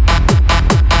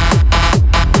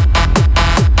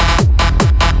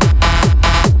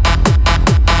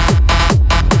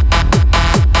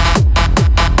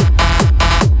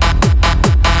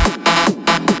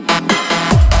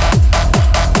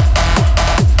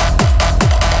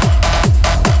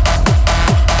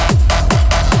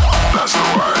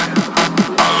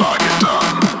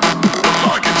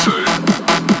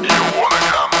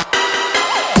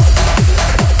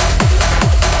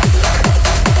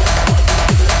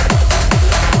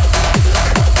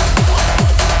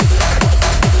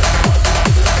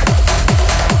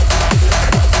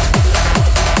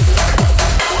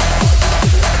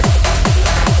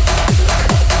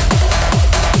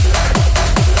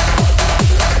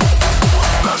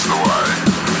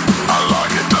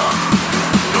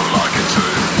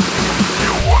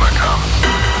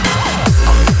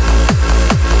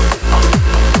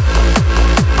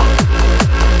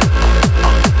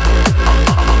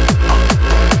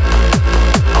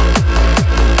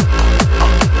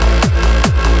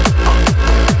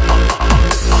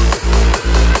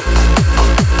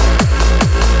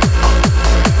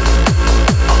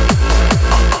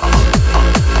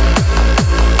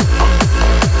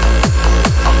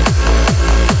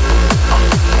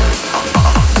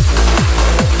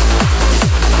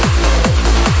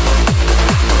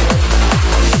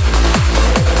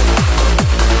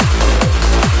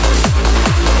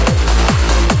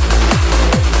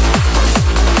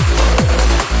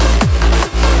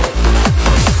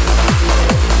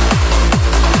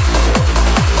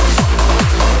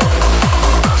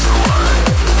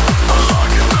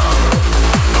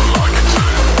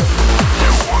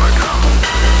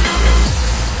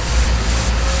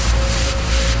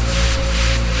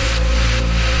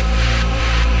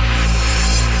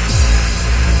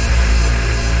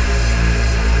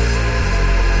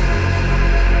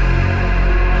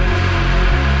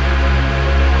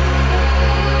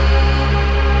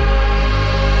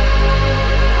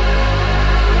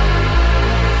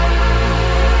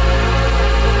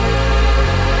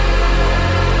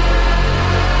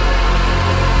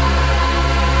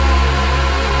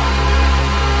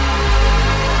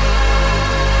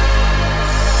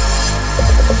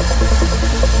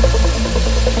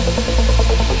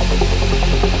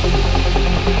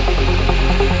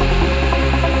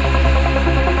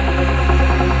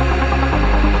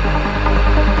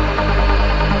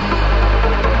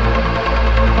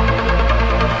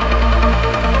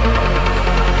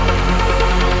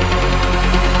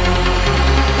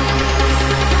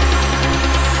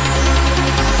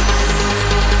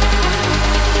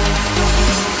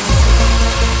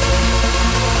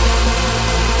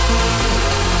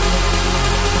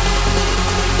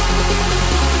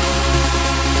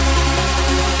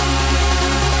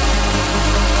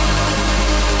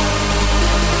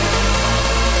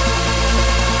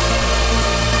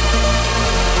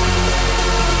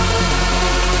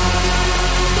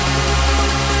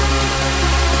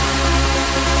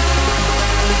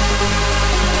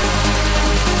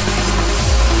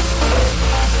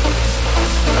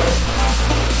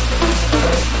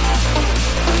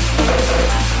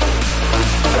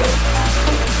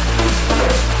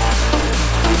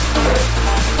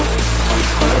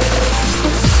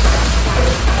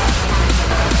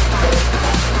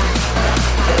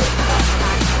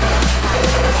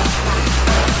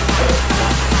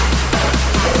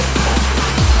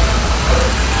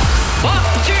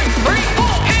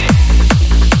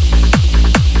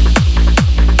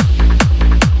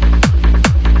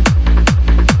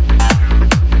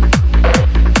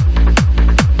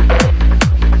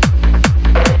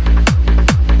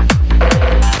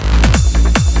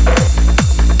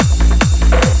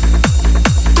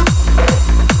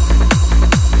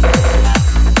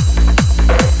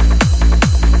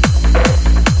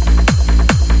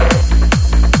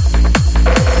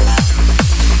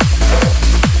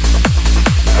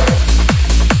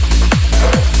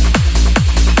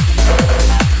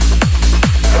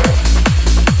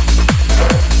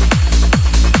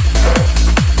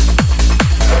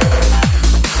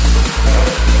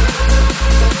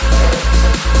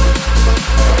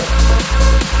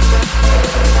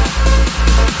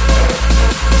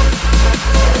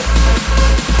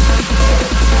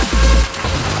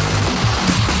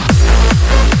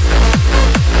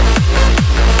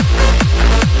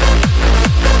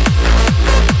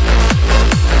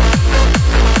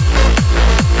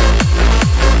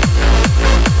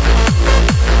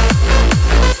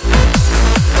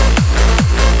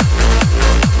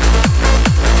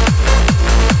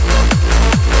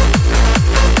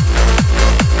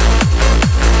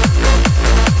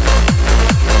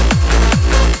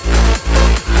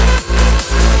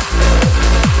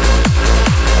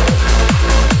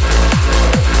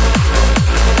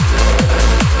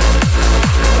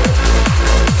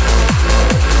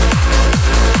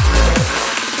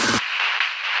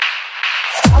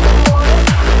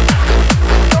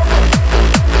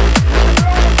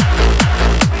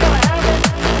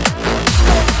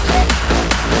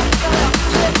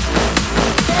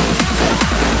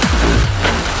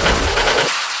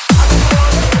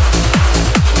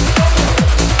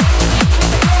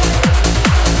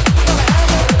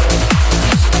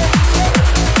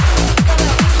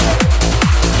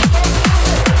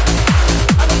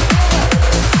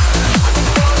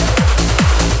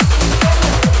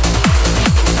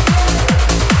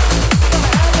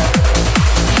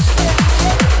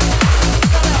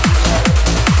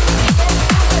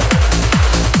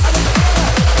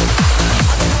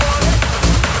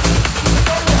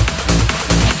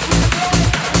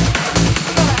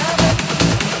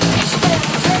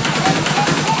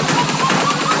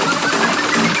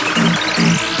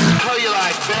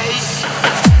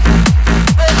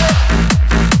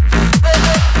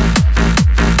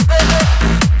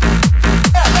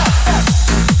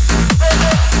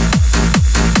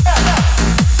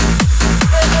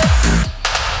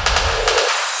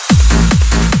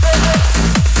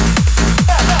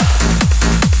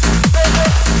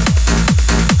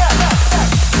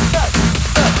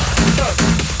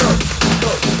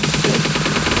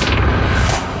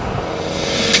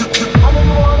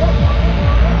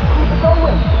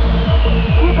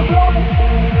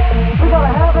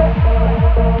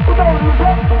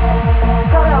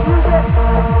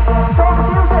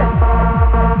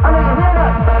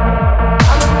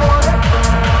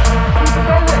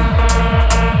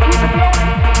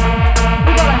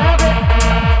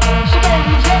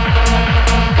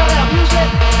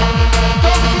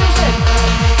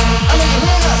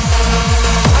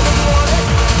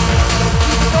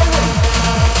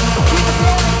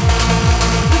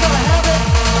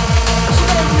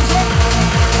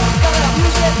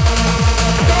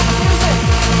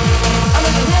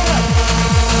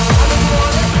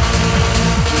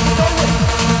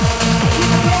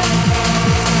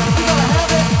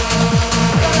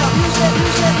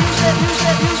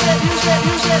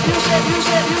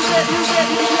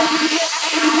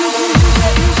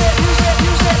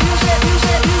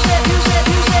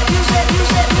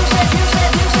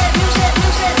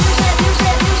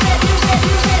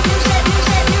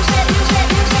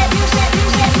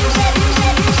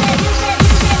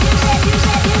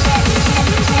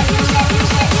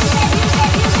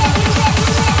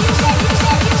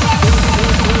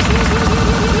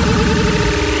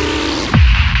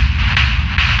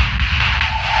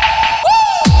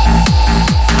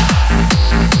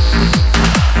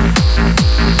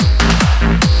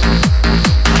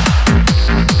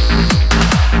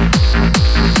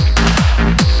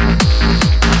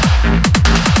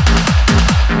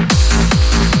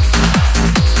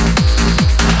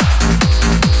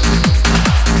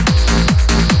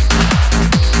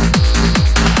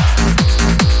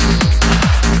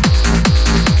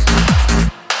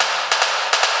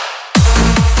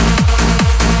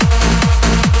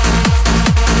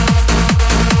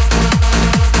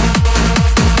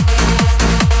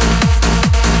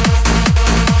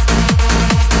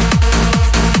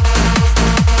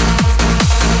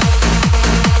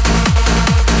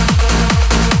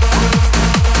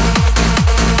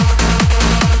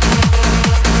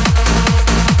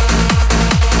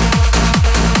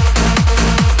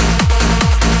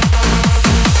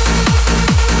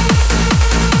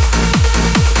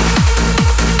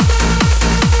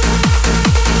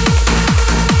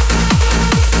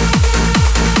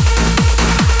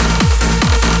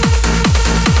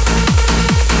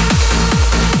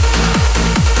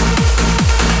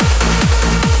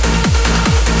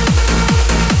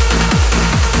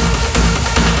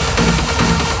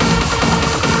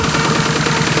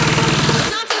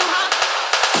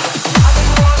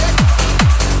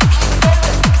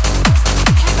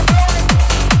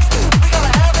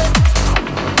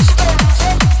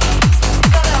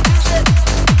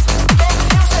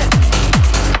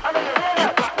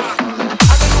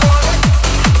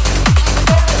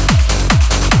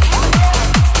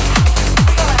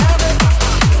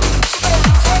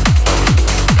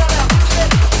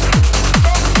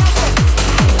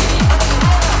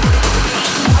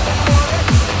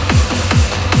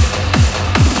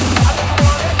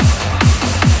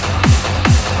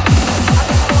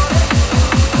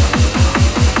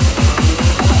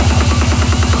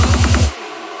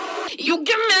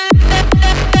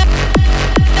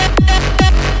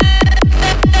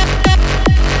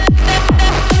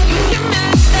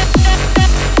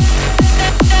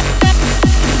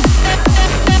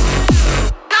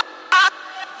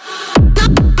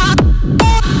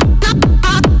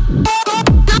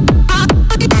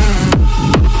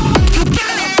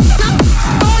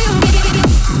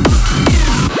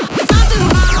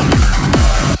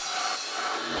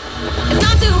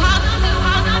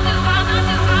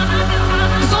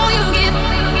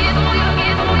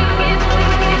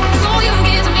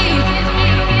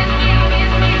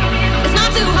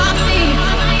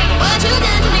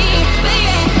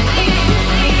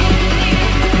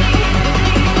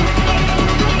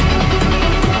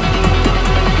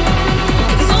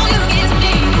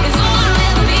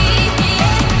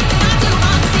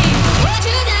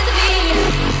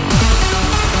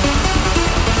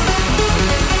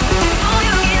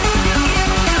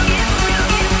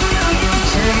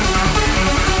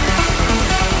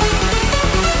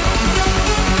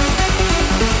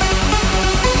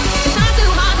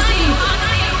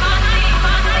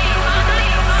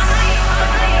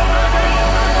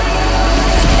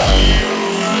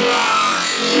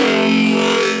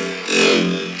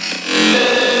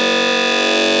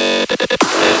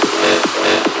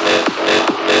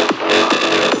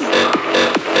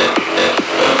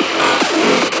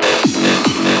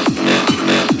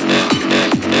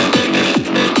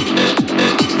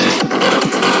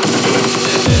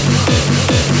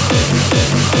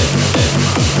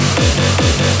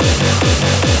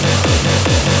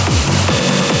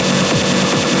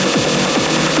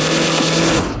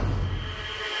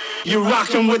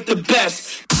rocking with the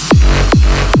best.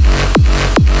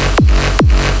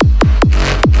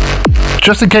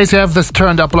 Just in case you have this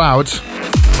turned up loud.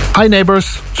 Hi neighbors,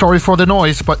 sorry for the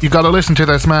noise, but you gotta listen to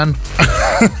this, man.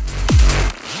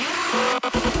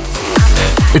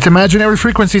 It's Imaginary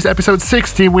Frequencies episode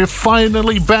 60. We're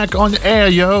finally back on air,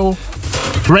 yo.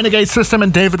 Renegade System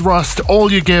and David Rust,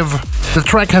 All You Give. The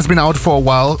track has been out for a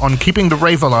while on Keeping the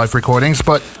Rave Alive recordings,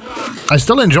 but I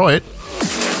still enjoy it.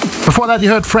 Before that, you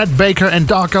heard Fred Baker and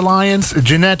Dark Alliance,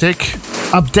 Genetic,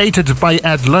 updated by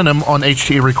Ed Lunham on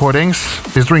HTE recordings.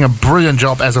 He's doing a brilliant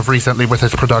job as of recently with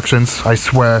his productions, I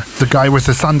swear. The guy with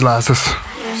the sunglasses.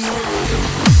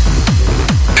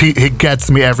 He gets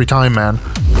me every time, man.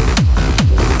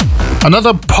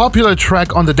 Another popular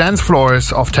track on the dance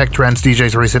floors of tech trance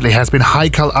DJs recently has been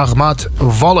Haikal Ahmad,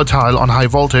 Volatile on High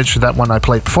Voltage, that one I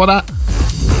played before that.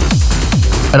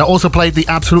 And I also played the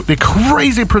absolutely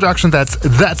crazy production That's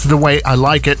the Way I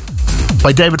Like It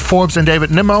by David Forbes and David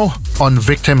Nimmo on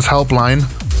Victims Helpline.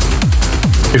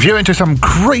 If you're into some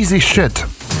crazy shit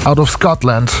out of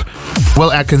Scotland,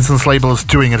 Will Atkinson's label is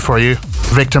doing it for you.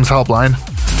 Victims Helpline.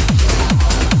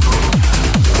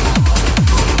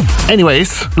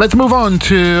 Anyways, let's move on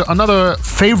to another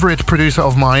favorite producer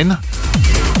of mine.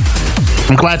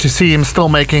 I'm glad to see him still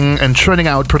making and churning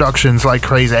out productions like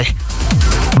crazy.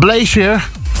 Blazier.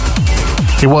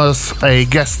 He was a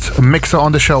guest mixer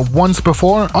on the show once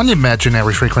before on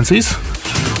Imaginary Frequencies.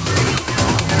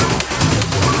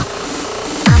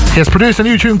 He has produced a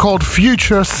new tune called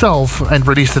Future Self and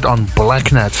released it on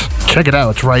Blacknet. Check it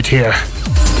out right here.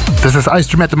 This is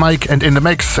Icedream at the mic and in the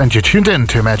mix, and you're tuned in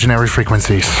to Imaginary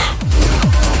Frequencies.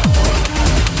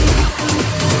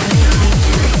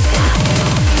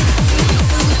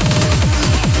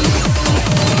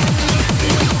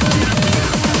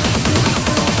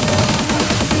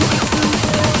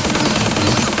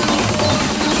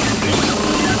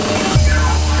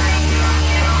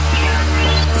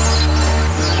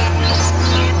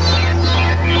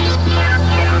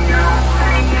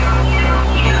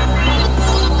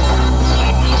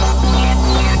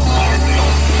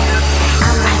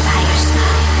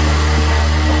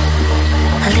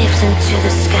 Into the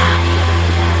sky,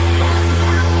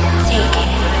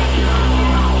 taking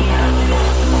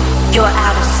your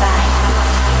outer side.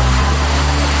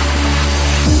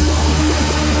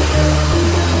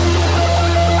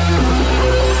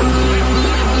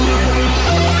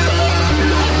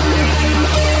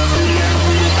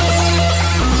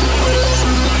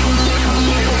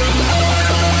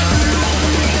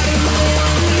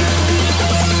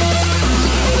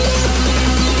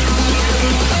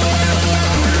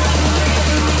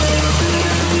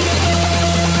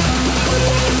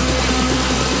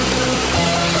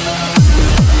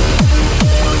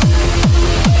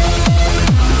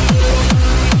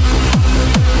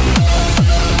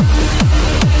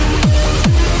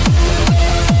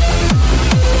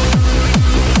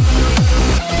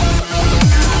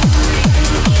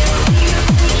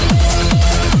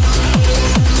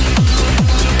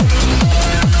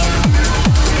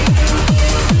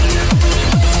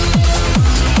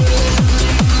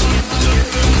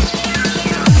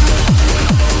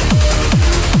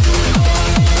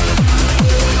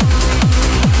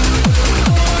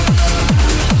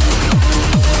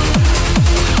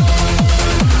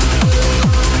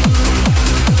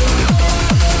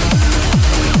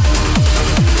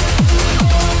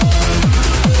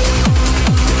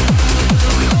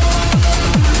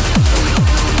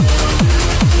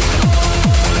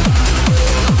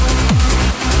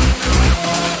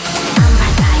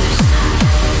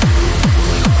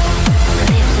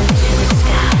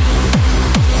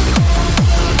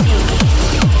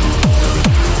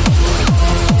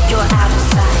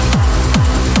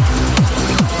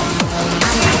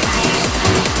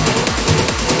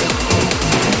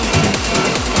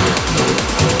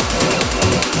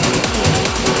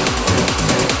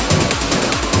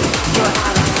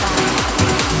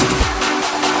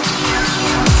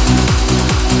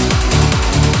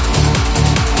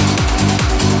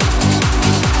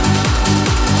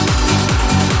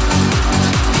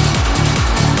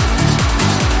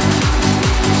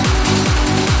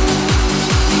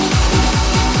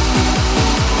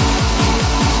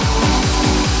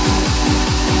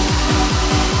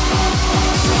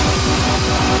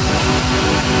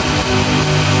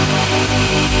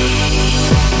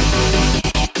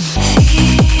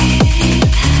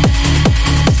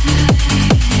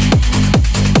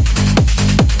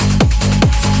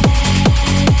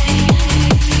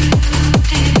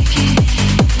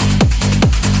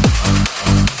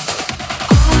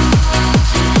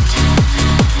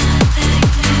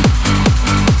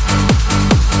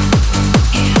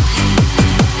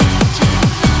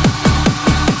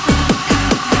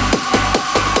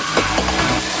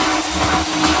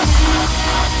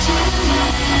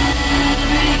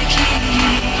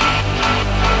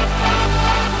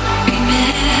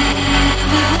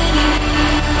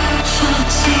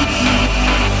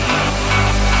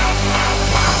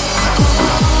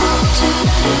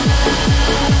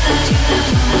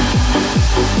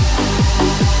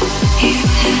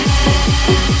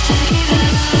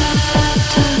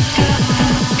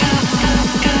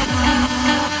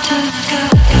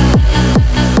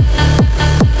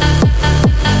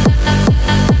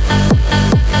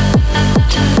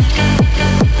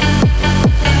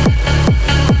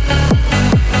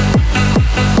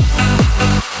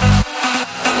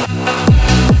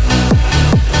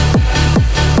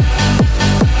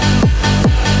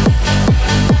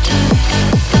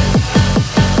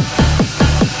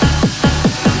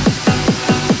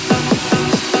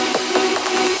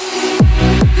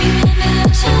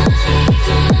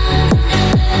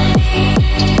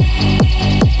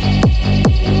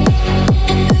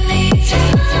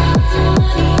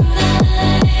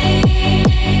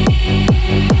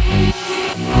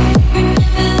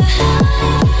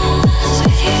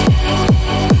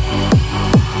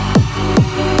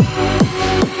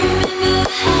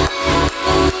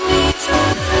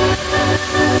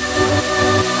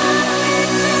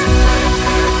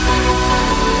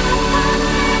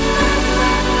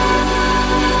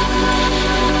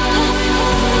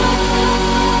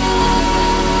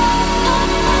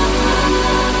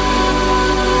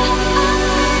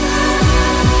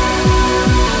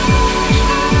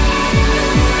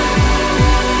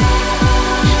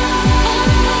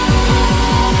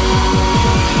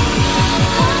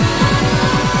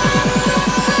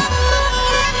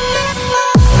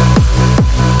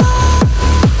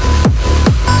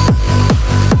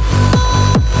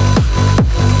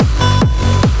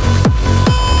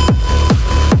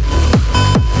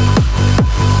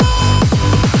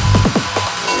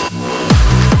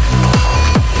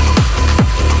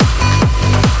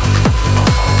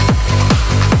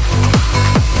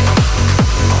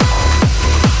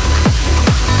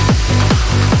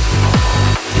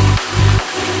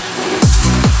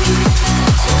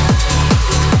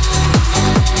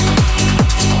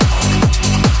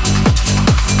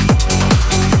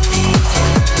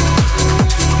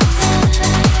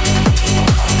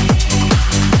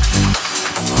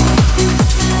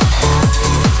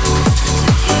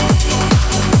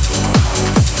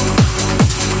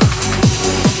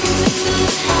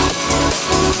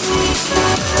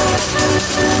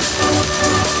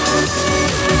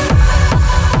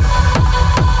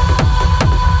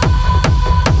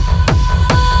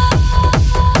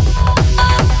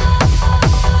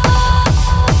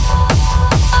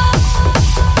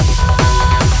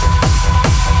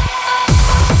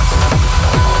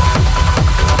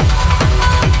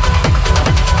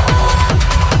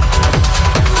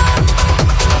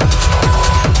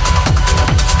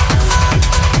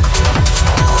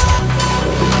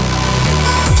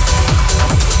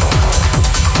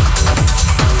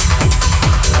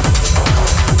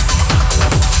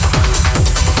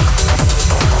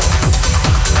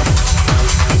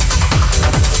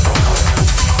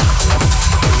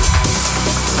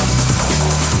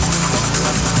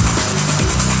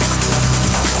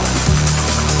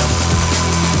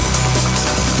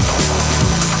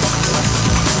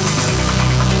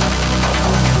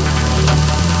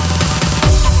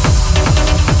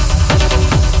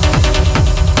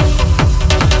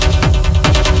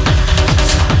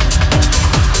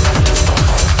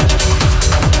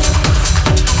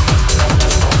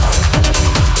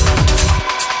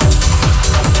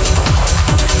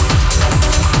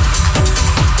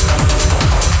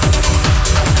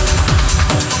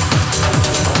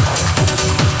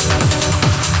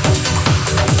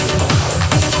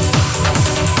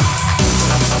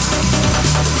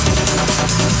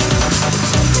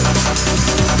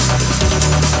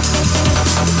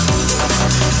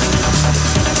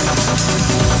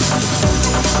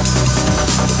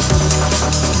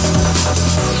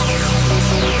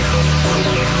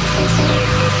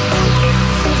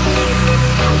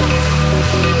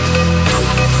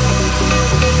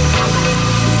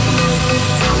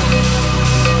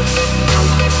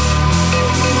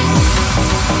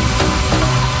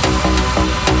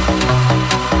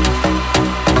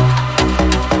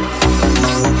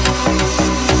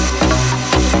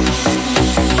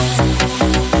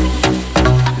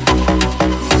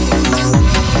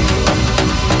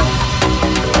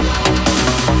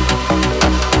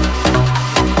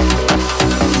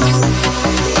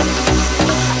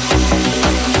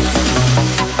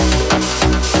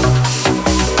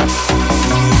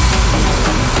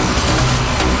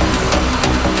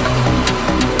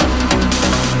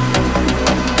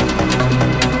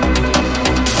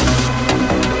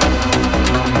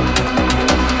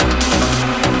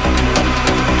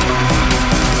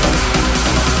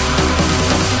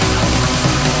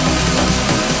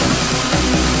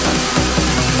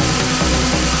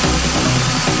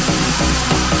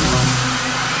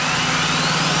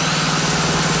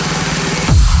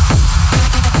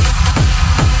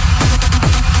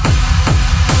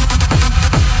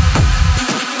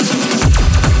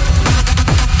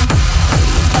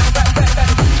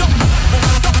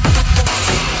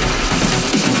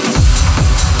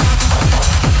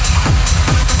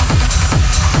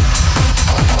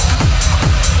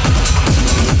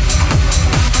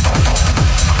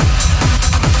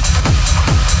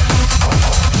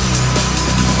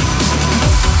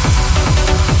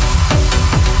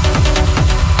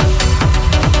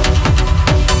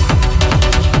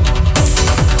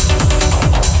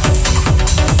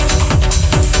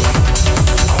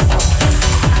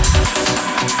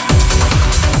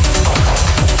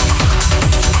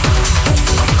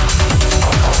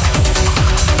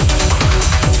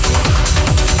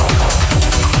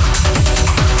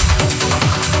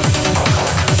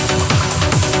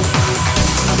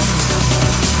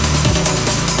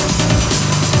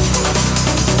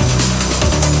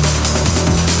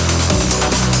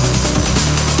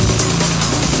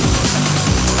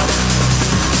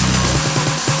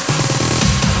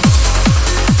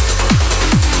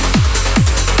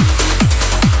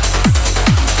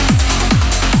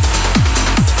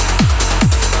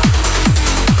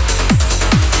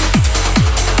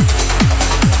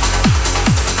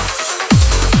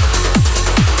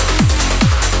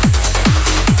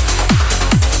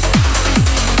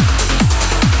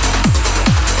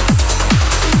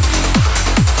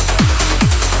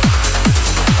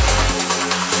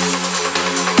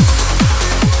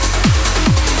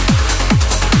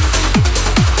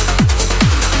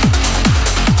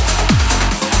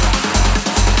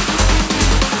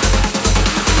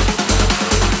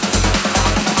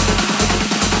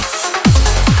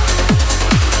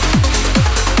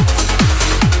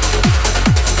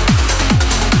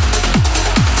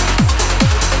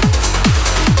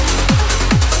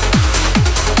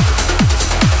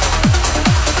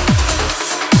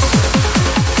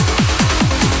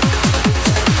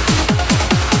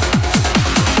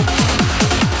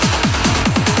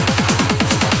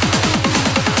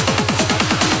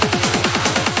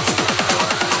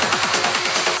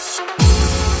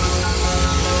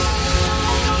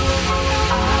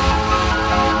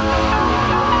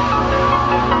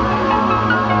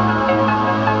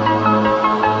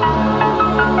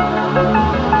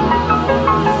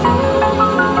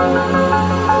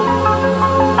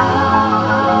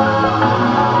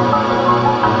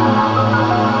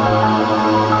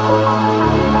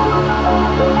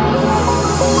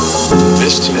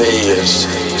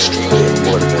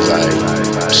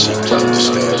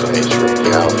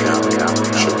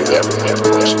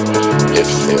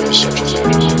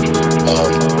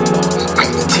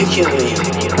 particularly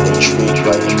intrigued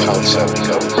by the concept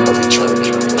of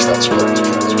eternity, because that's what it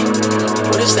means.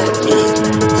 What does that mean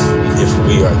if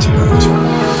we are to be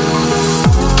eternal?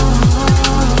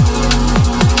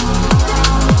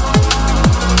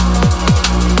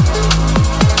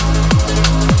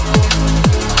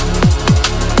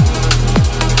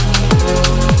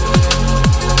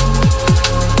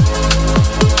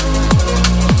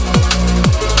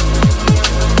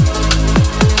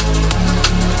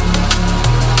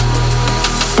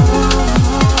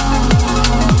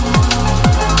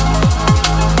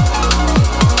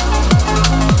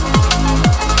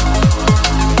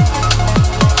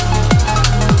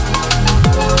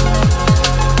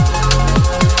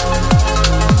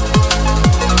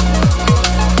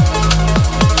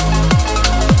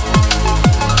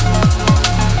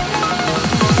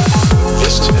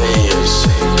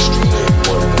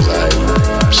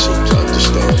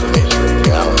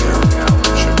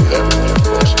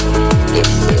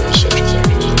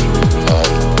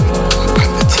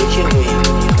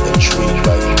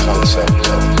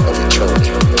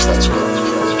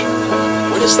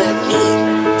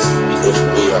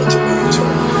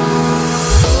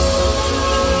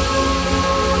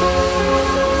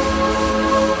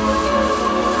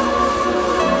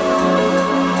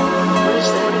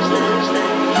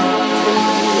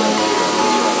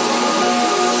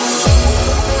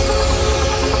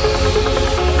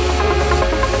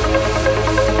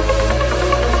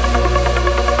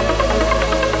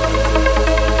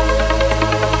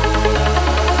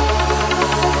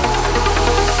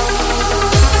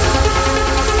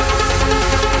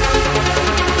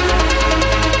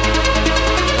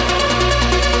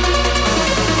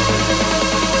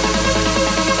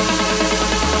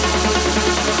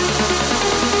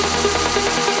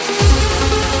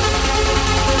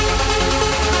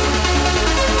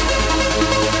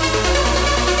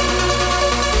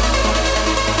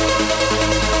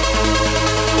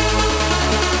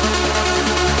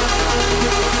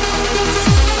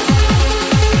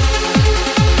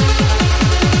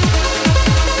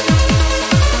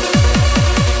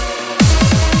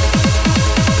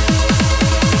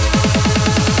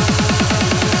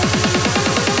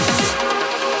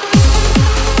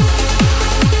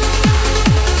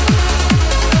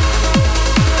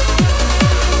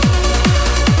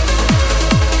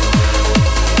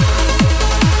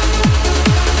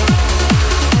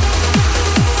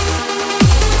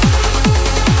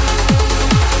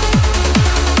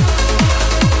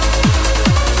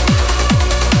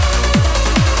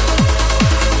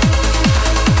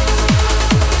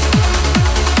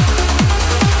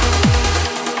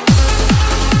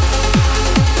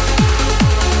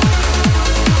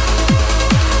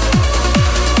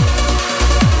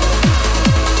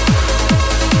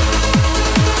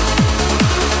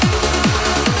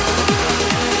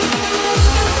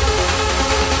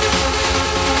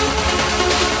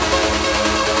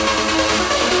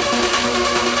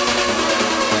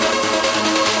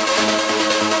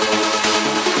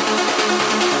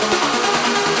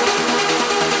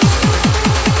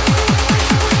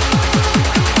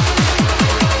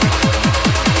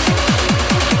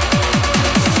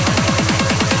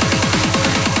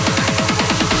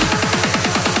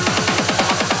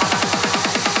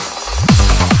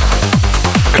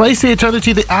 Crazy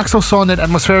Eternity, the Axel Son and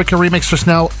Atmospherica remix just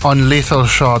now on Lethal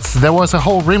Shots. There was a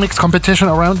whole remix competition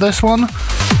around this one,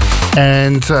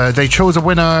 and they chose a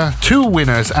winner, two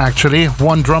winners actually,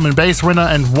 one drum and bass winner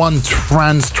and one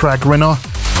trance track winner.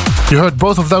 You heard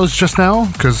both of those just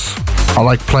now, because I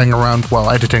like playing around while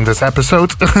editing this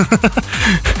episode,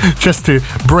 just to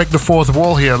break the fourth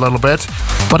wall here a little bit.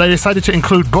 But I decided to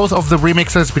include both of the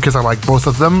remixes because I like both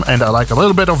of them, and I like a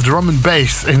little bit of drum and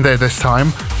bass in there this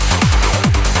time.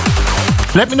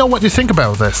 Let me know what you think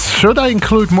about this. Should I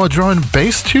include more drum and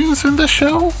bass tunes in this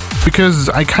show? Because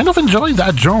I kind of enjoy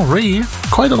that genre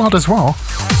quite a lot as well.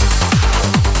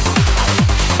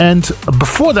 And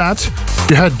before that,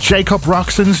 you had Jacob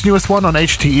Roxon's newest one on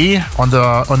HTE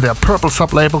on their purple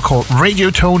sub-label called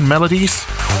Radiotone Melodies.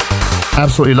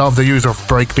 Absolutely love the use of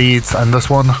breakbeats and this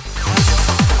one.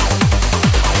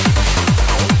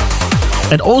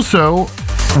 And also,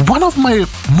 one of my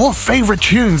more favorite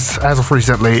tunes as of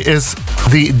recently is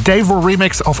the Davor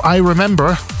remix of I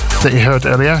Remember that you heard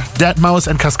earlier. Deadmau5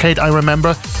 and Cascade I Remember.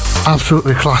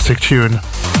 Absolutely classic tune.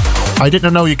 I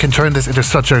didn't know you can turn this into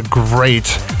such a great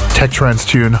tech trance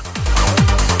tune.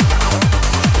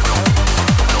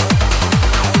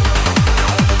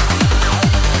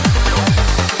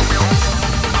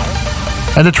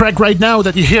 And the track right now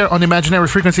that you hear on Imaginary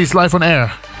Frequencies live on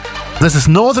air. This is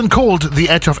Northern Cold, The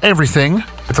Edge of Everything.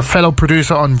 It's a fellow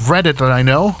producer on Reddit that I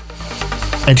know.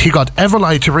 And he got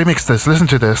Everlight to remix this. Listen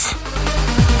to this.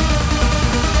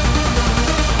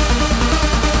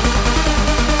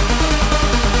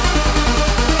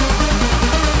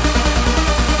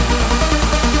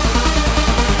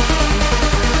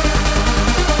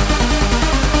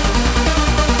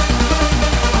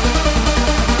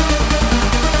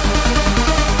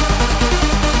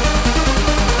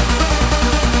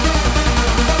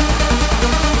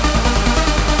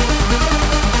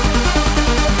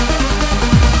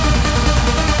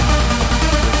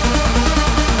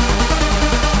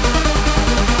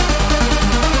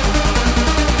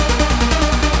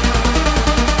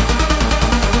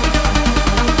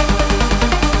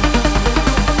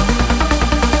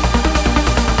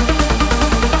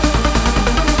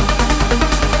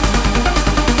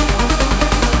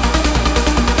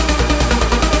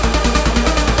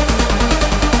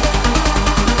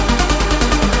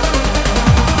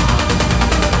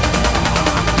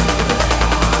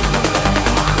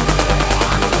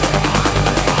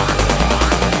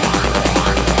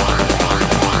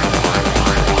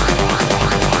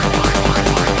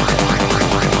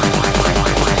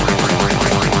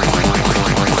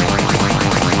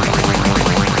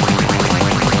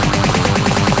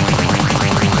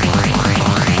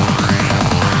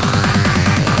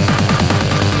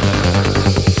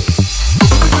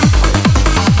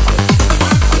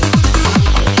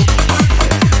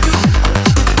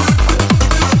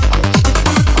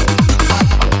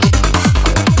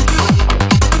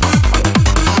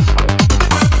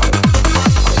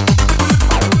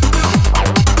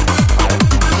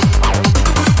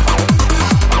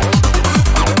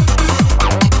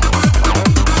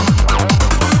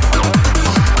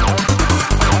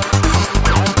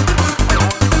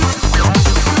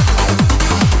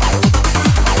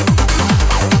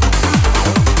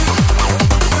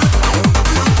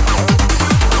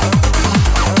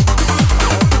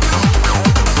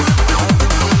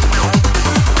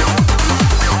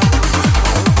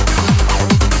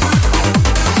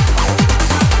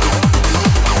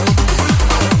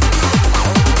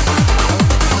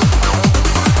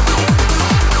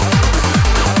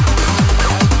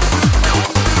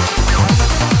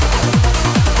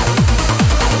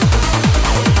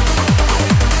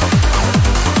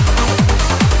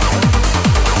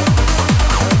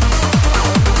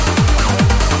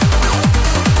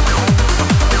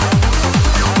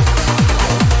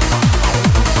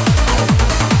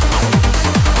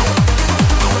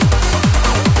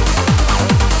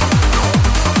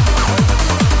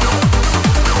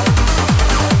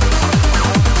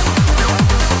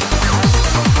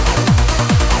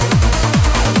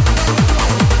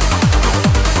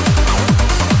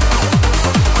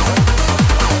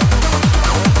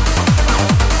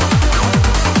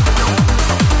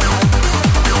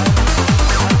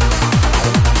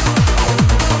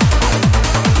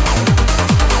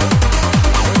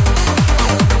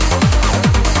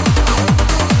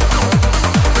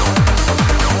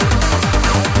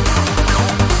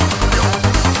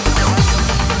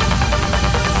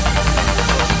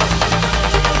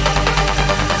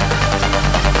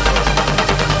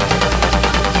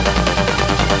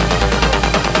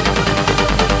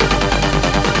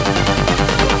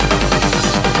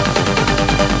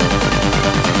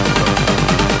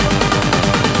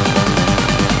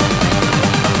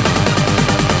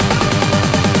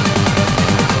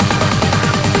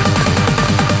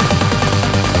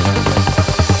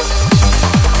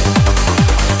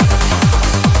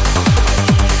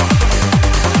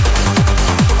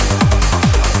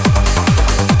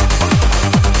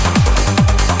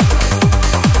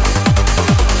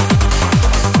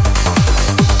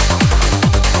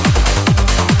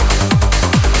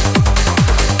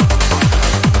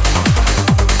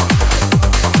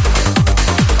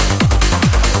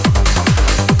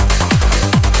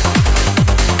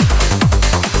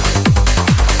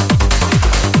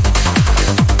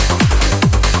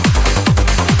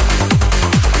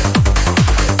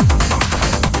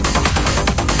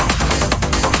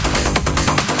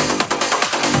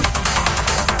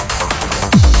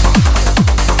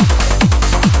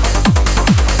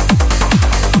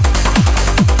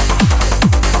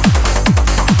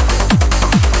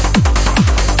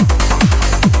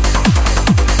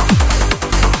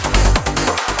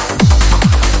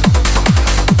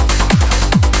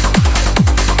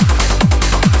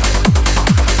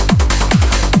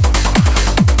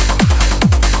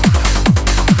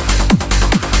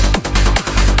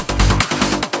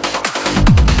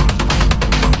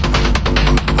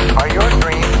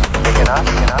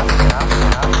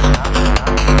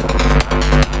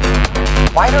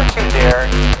 dare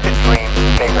to dream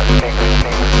bigger, bigger,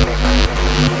 bigger, bigger,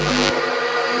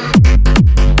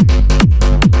 bigger.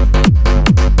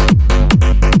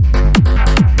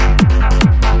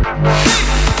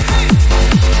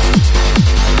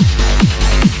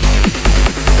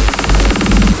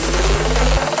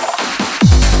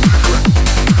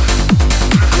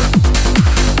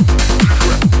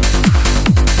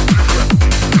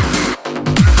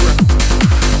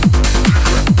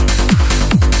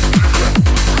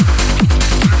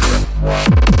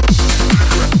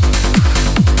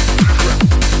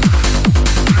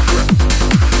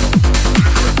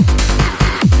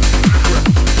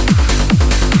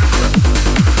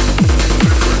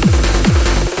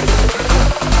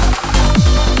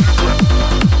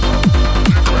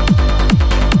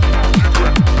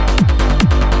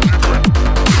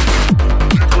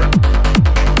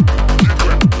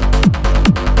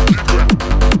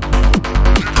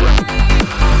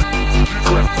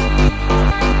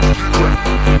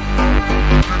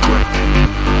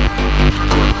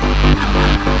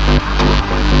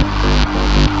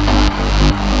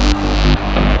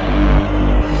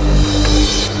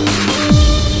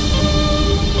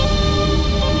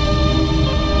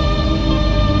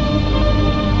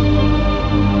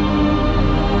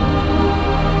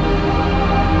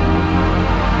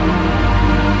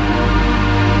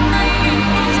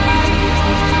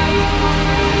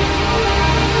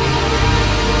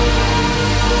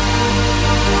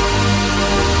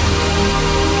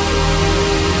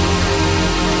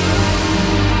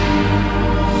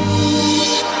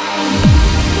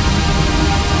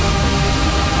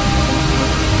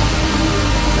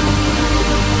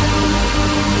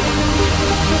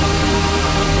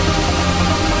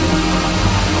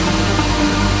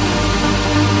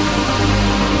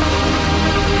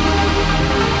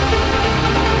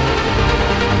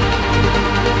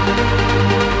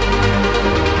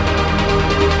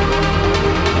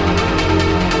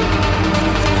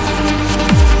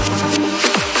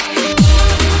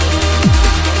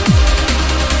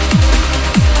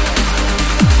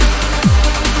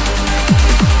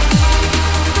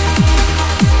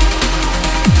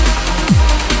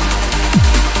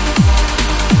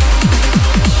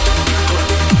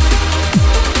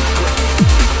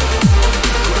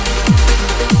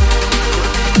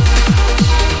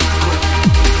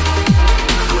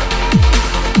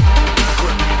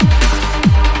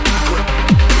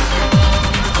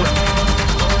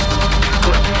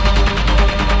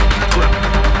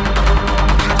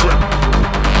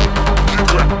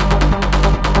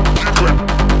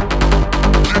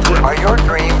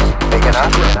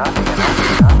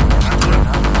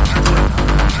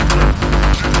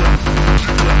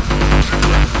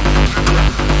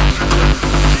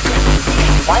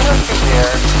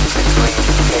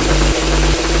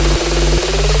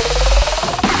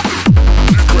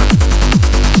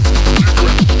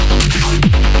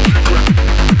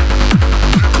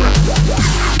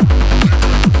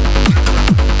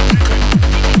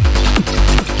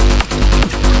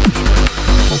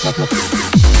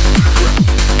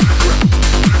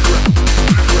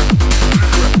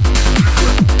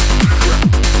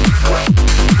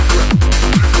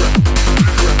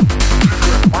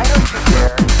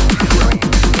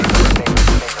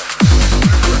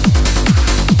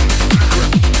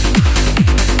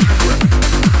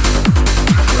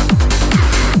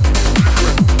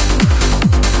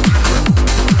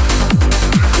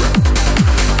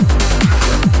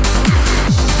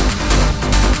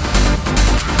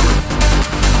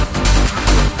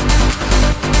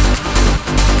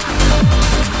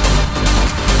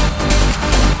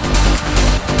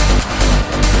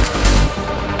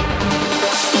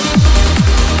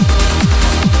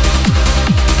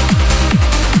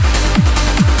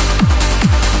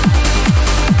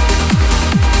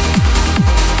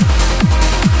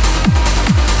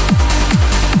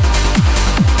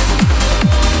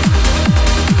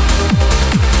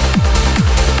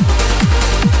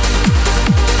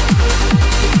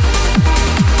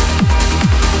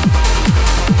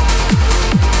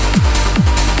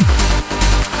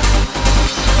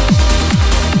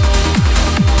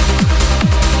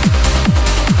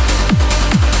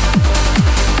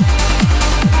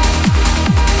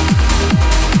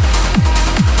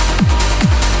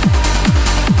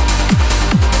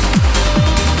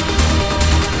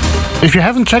 If you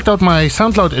haven't checked out my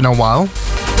SoundCloud in a while,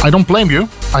 I don't blame you.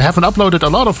 I haven't uploaded a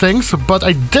lot of things, but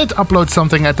I did upload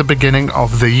something at the beginning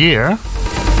of the year.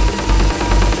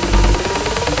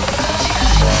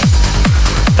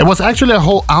 It was actually a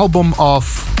whole album of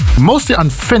mostly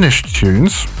unfinished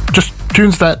tunes, just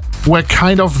tunes that were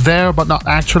kind of there but not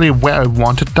actually where I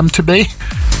wanted them to be.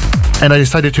 And I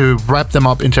decided to wrap them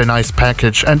up into a nice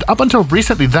package. And up until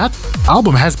recently, that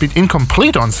album has been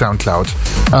incomplete on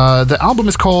SoundCloud. The album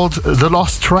is called The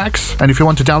Lost Tracks, and if you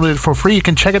want to download it for free, you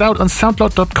can check it out on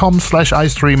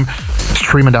soundcloud.com/istream.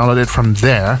 Stream and download it from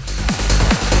there.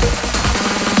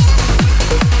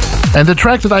 And the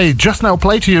track that I just now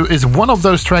played to you is one of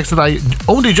those tracks that I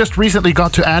only just recently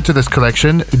got to add to this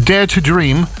collection, Dare to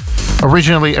Dream.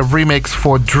 Originally a remix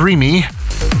for Dreamy.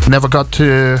 Never got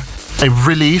to a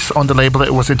release on the label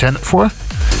it was intended for.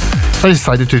 I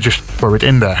decided to just throw it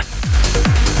in there.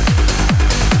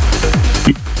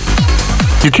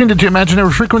 You tuned into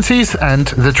Imaginary Frequencies, and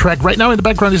the track right now in the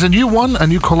background is a new one, a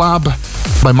new collab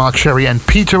by Mark Sherry and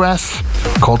Peter S.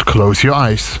 called Close Your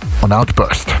Eyes on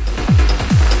Outburst.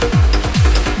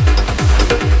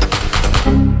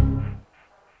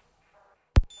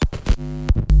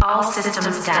 All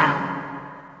systems down.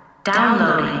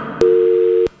 Downloading.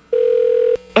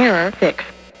 Error fixed.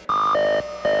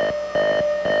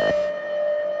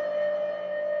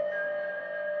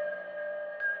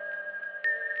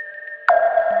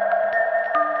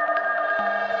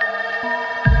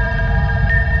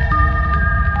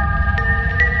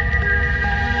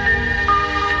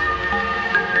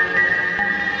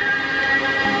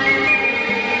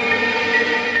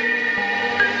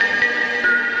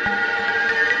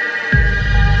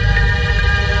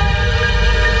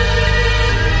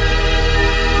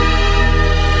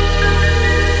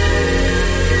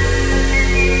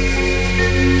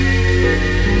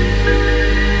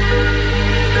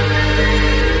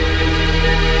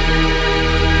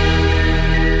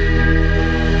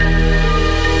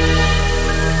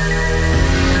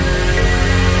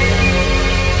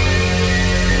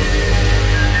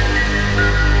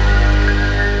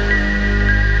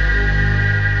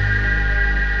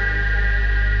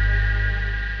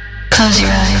 Close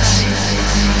your eyes.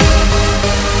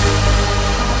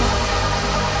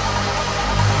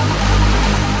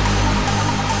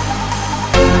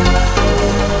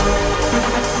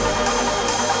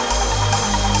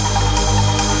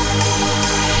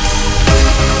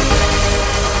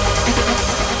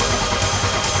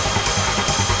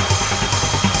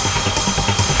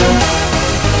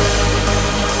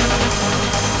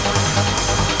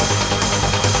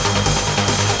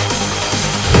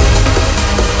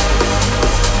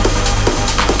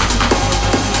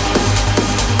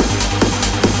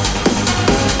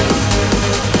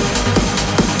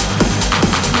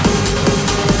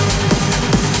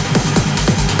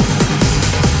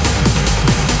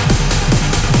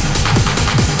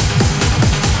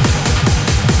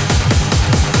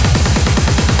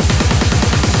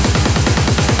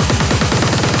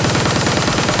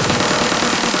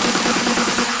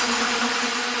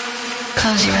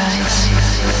 Close your eyes.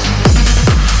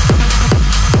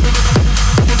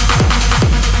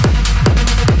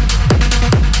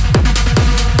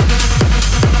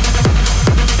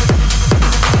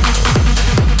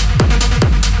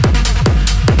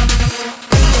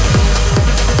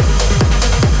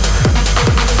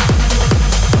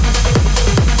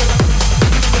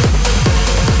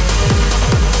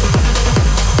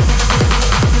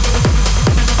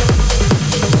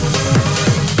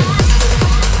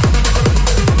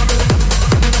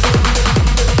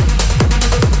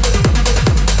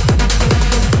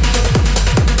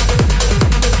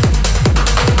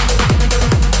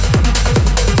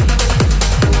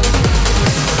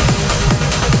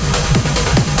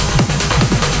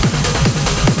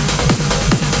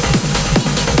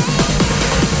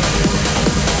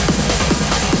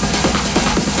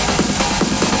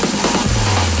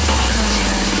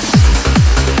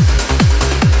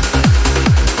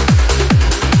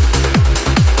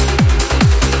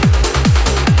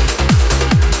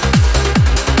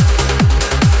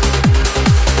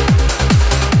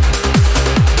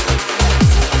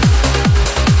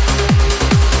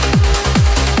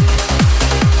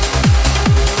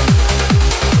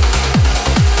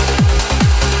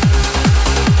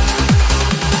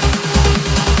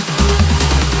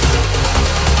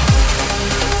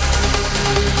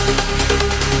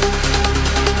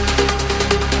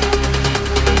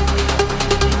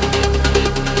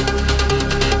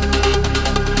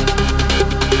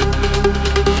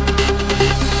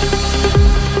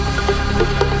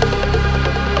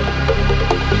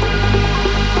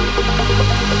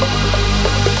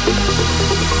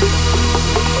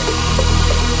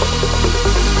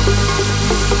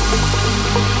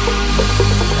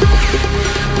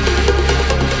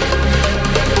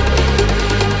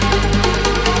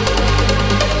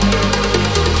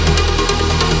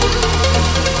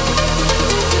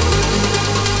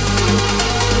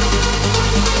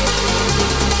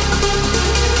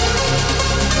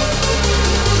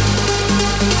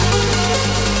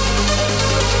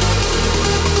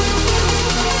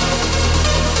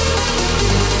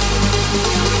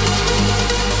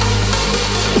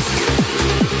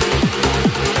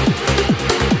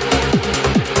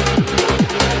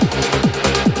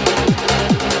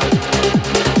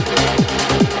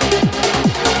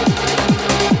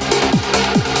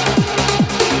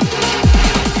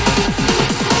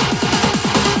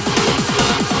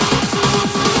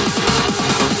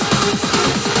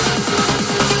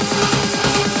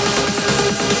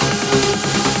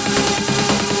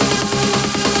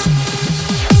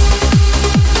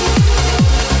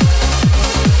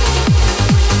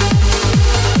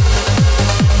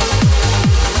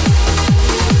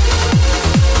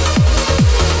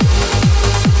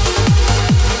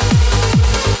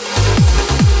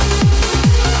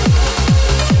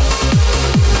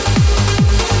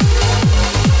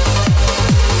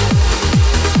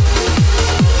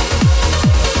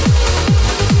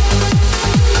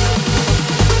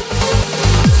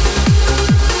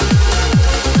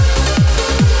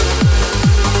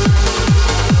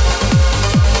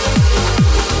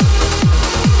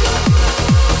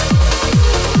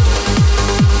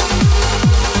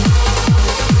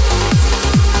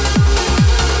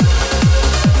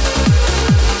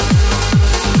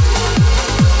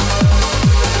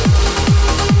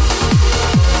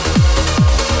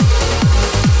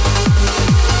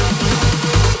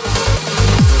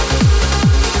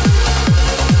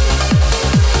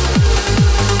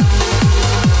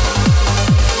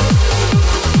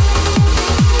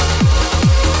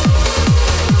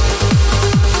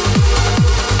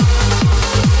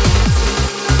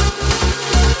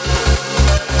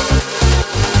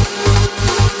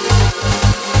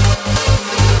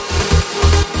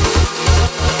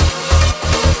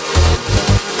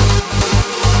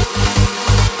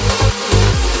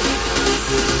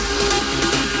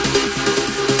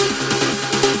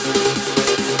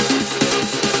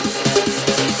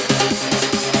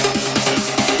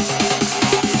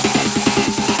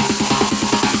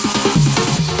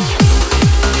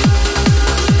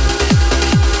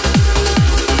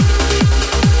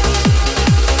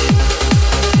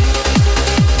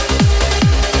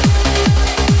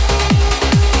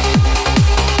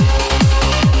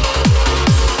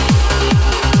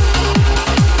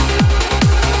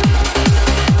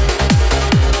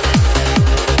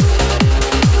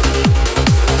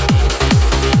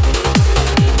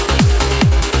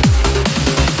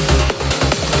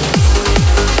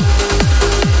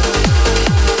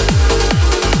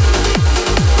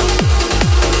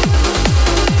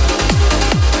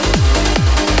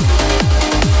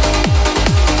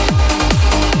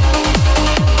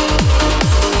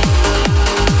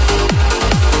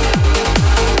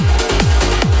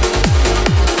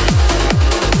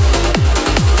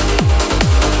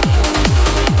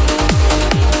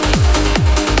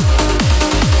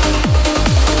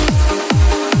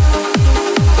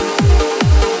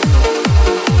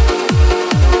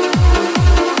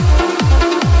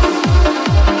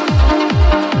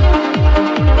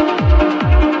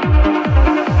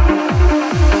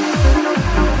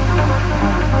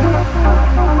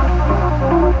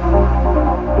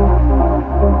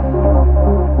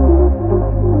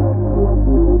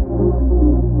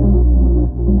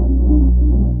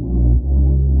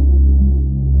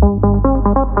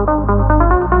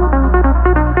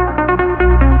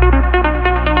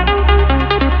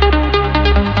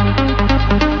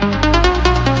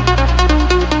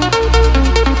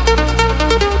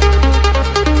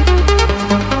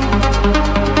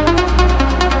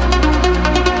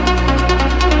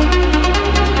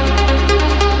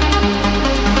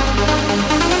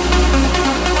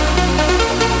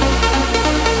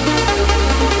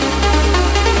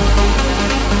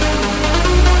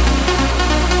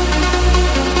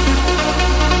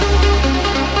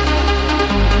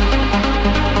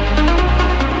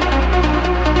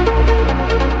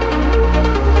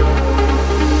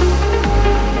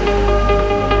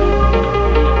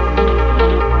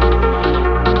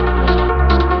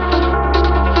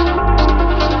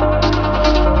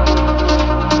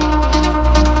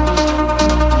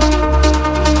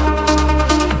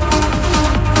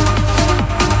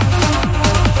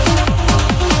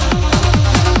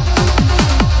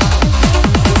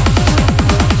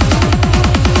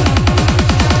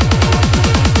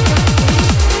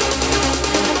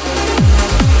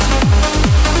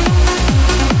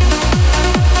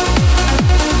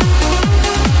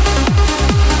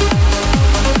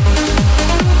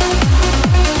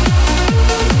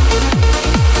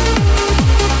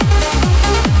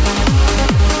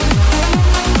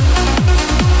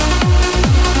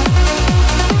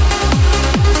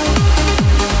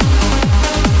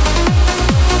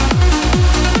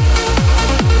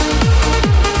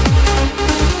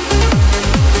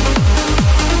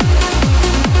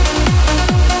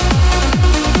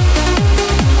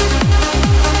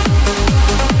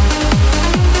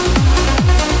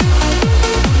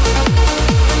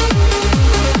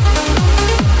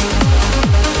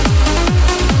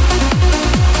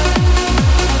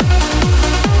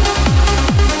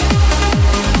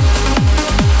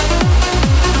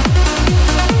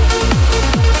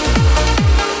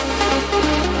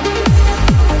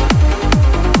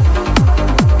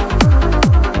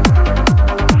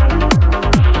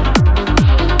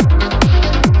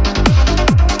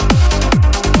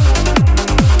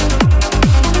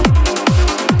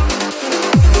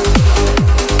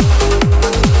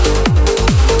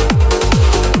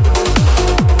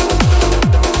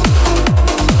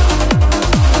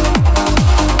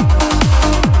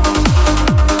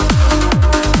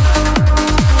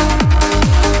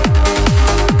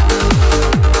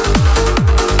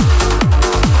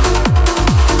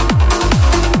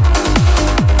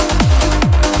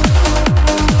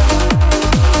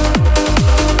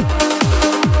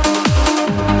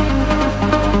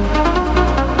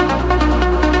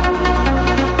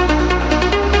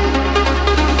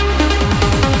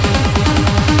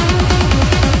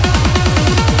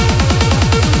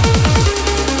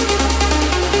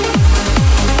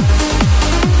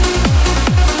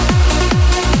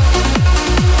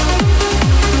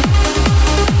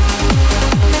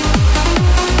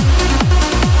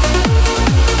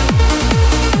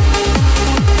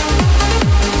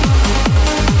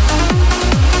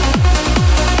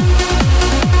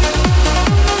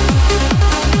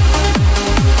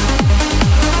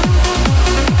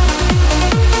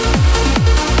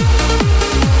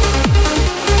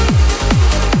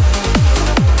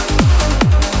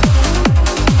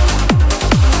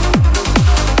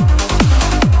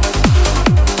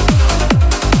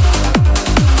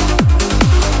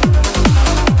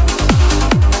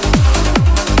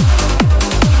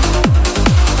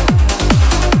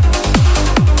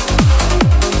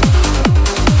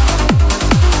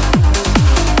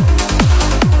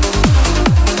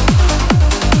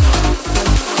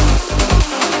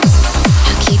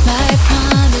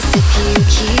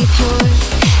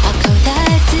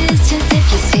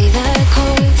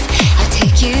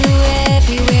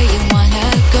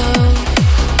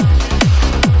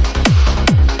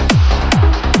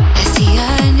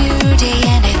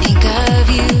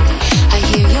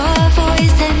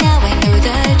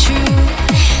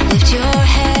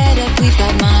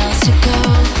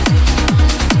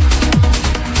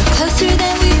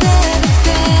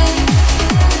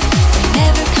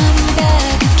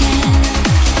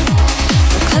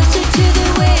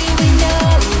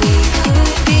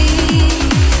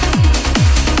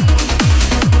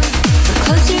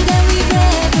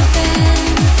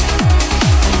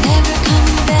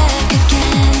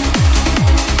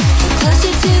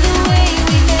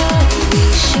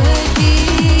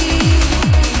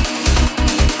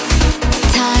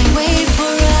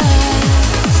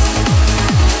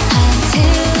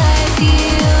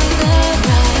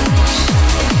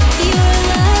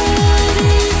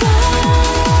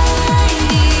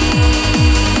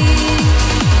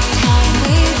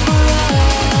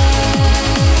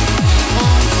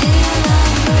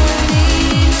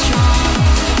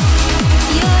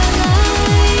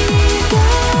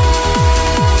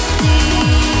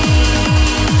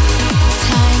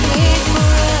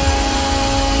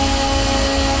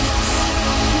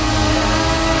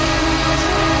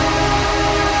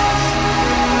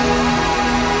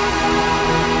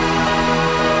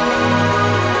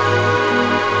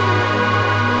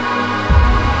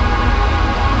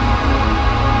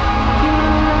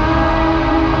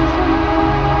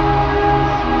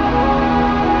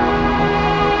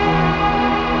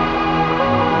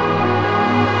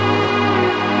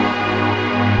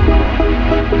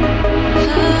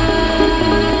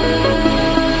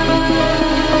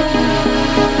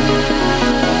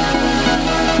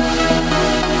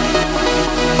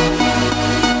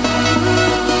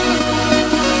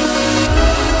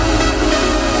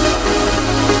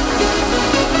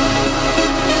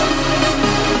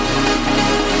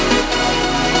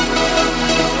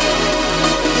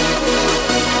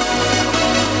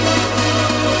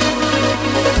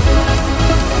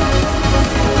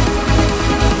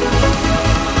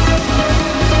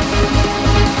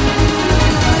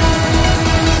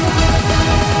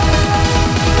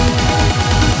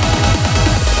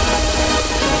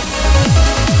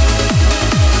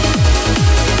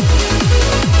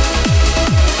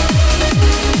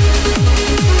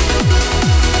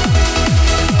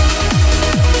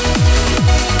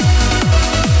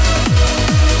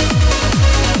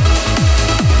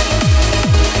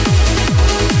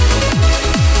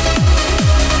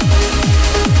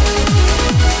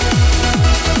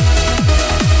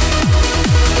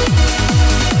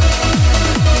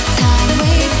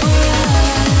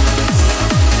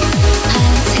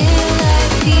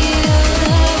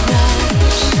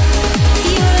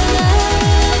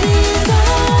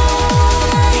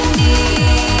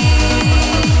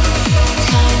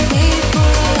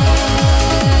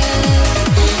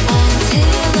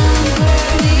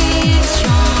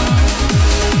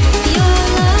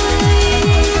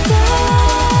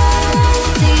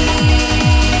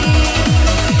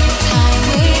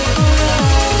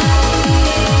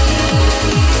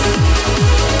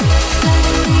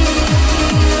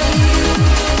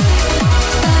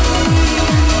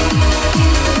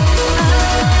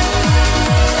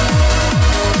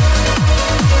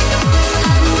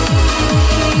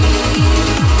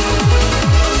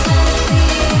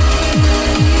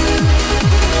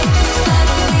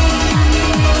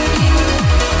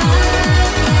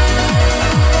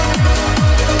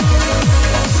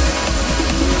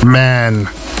 Man,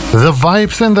 the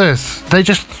vibes in this, they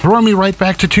just throw me right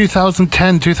back to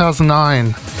 2010, 2009,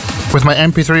 with my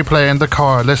MP3 player in the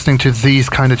car, listening to these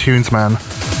kind of tunes, man.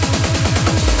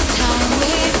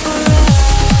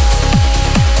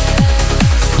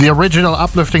 The original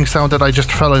uplifting sound that I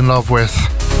just fell in love with.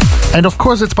 And of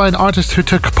course it's by an artist who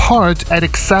took part at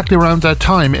exactly around that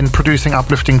time in producing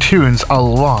uplifting tunes a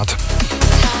lot.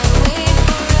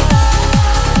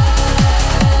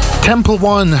 Temple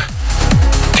One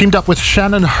teamed up with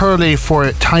Shannon Hurley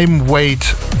for Time Wait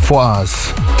For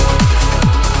Us.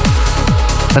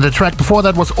 And the track before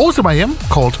that was also by him,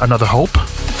 called Another Hope.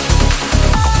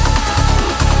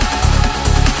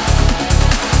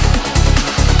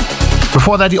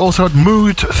 Before that he also had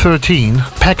Mood 13,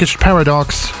 Packaged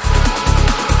Paradox,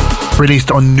 released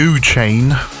on New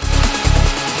Chain.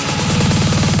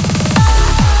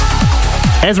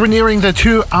 As we're nearing the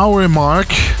 2-hour mark,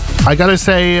 I gotta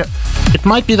say, it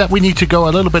might be that we need to go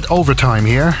a little bit overtime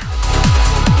here.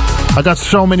 I got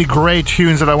so many great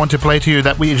tunes that I want to play to you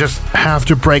that we just have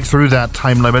to break through that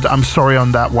time limit. I'm sorry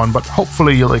on that one, but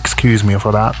hopefully you'll excuse me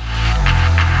for that.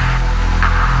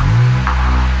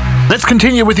 Let's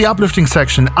continue with the uplifting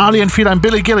section. Ali and Fila and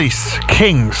Billy Gillies,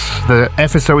 Kings, the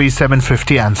FSOE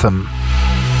 750 anthem.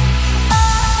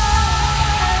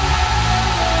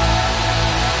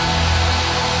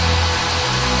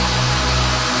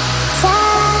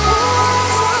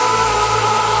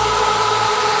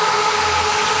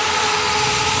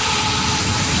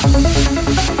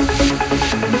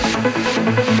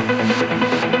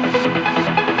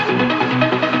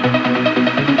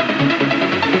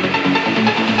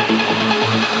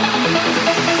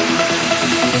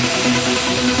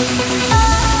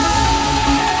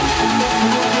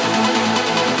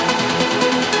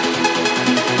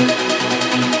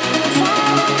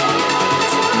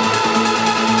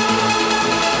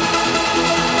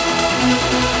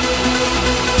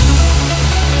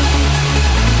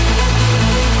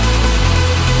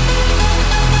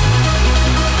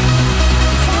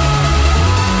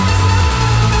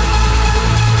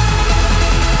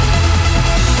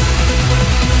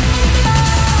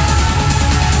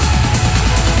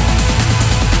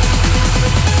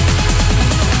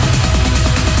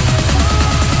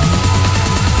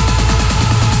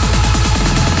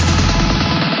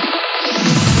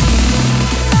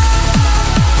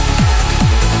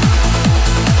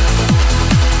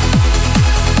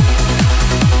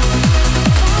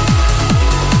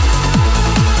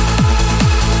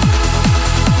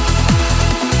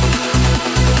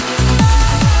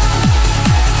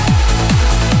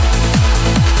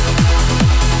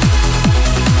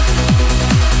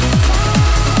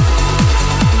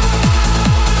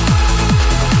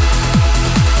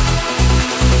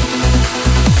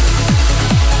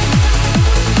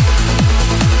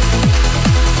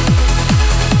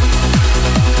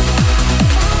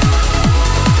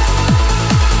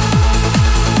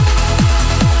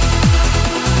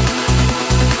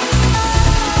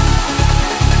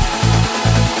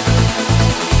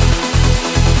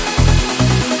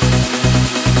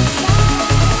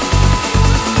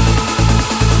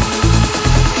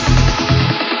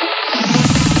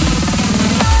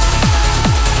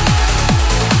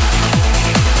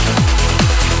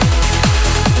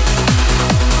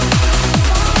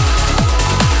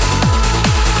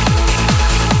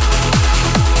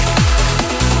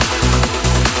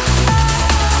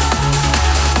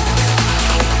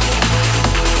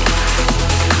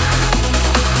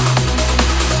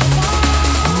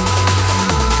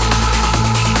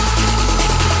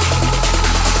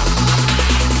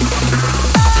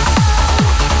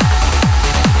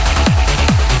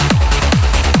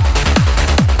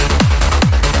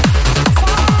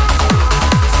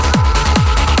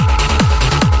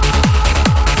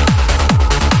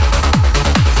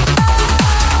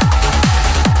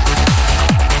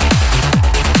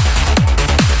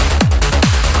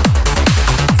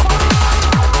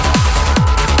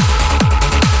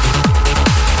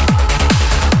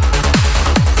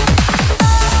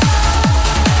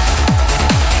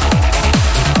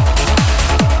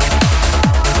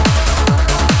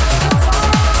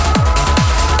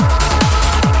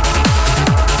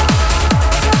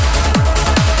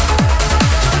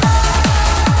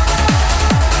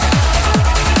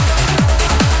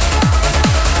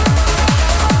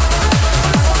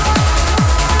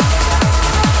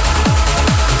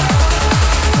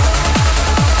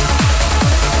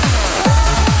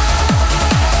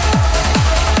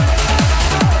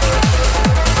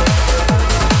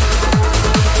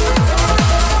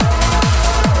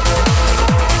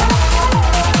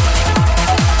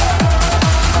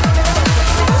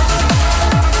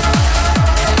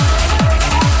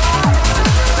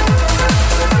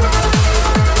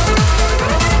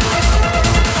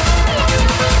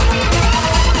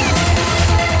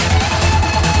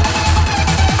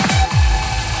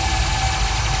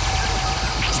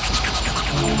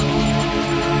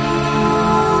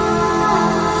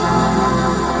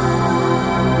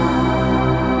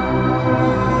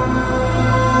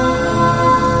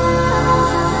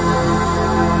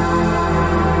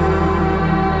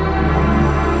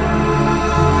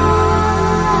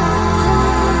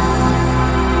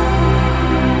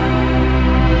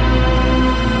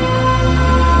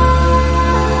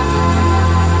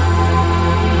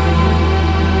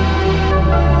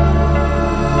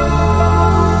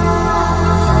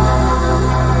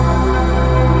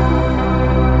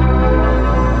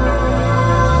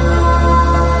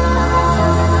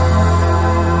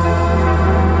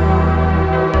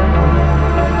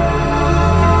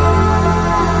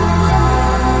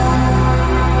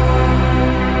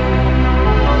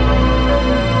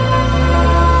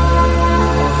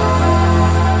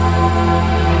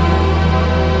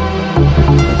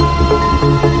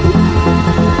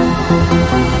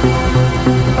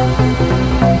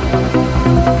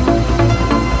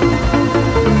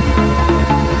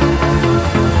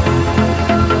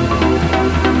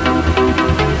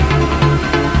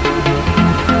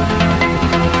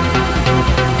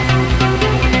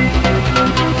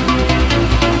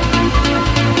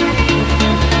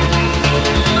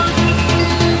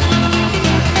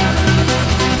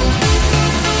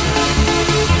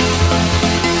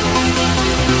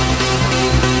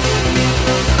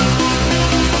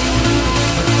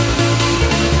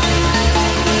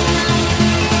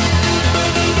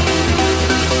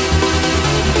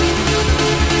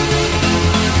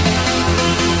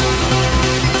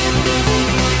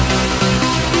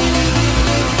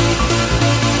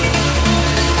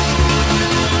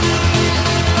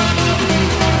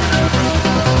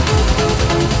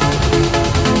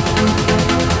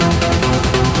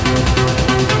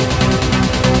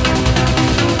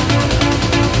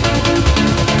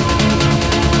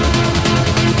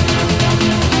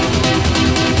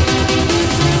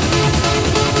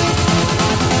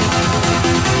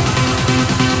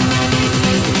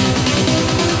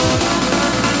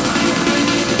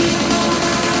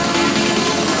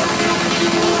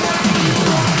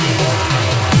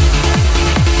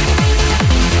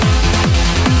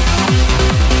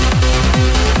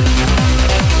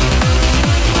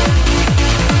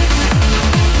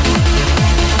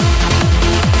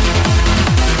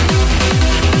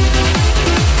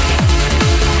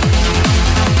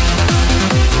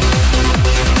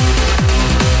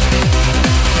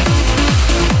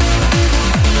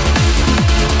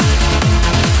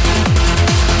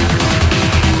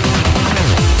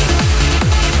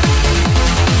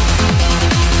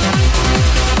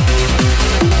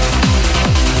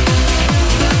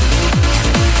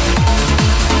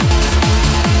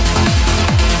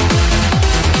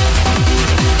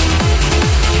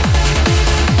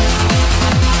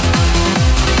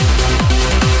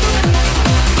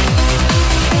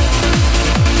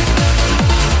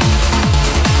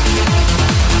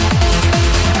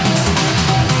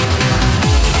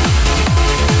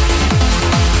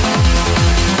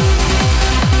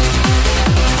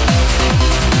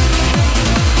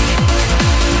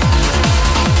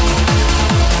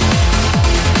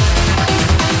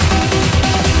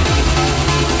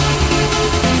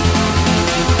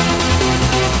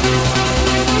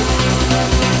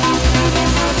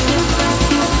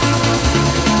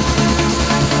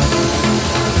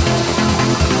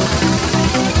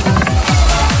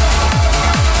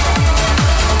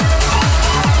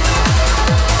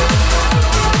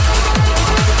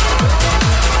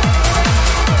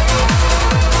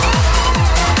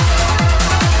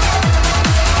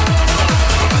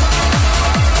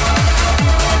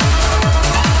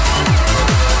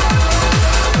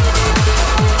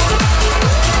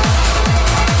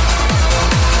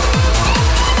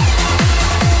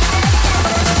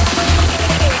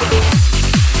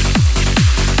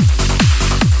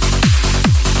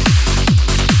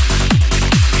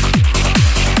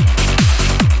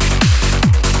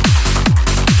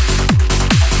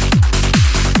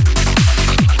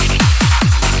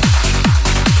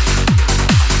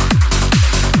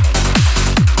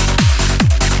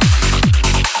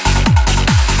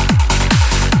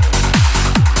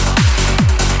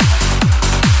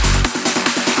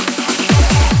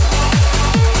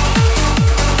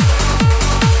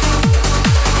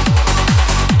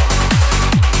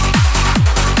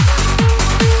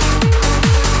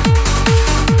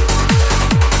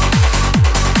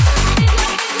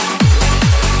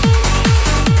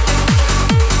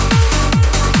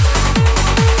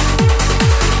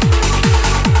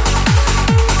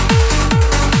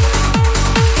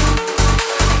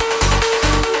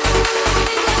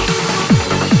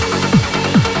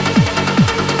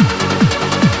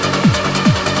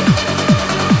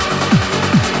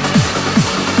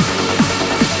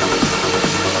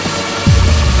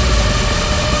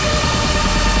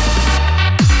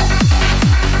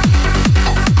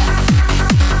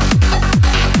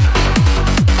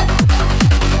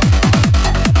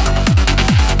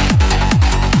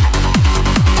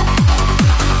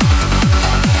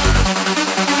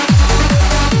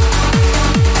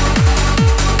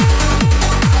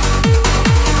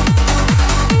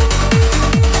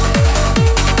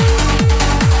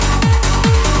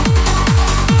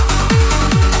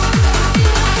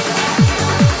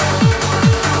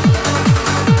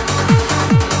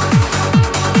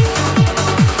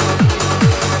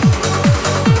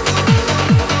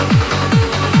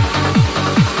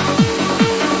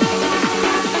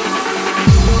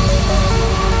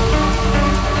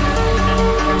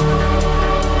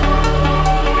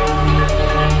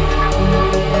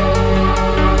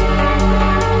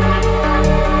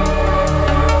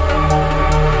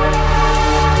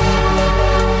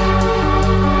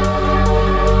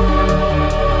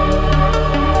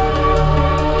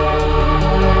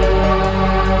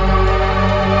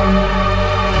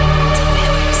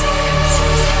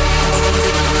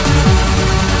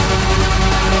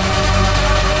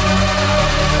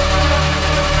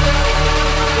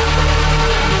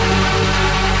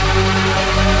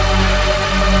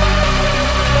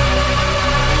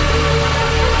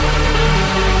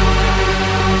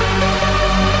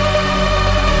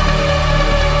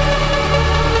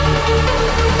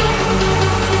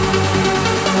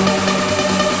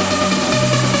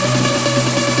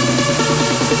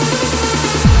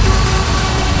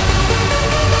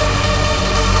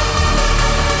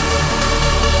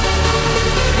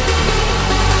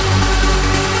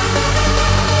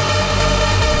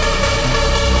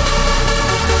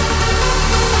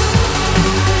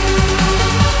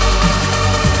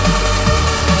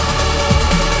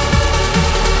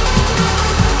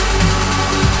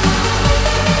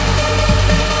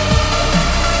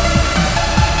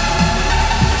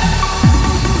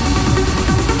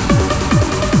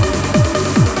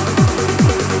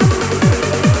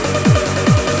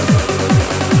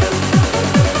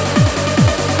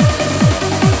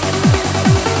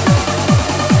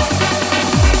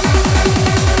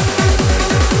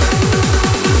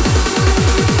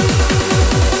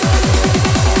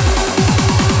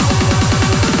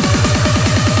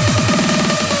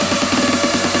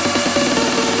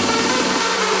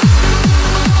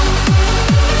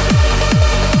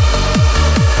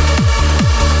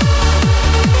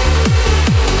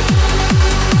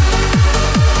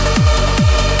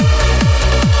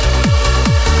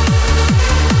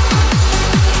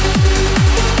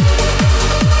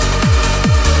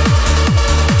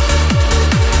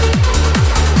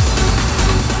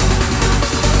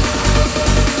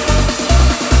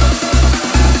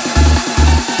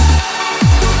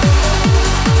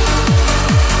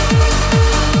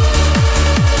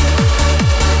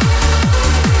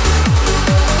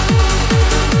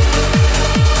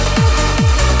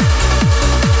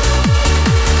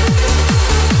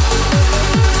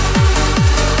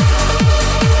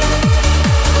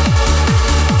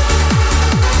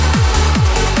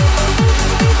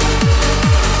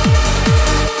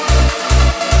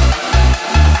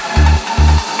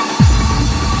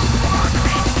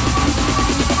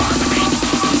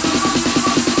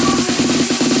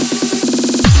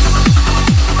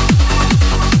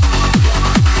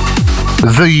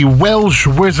 the Welsh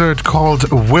wizard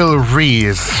called Will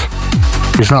Rees.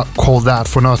 He's not called that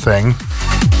for nothing.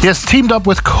 He has teamed up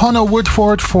with Connor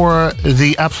Woodford for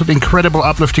the absolutely incredible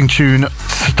uplifting tune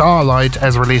Starlight,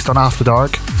 as released on After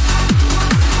Dark.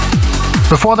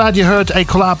 Before that, you heard a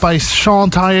collab by Sean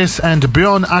Tyas and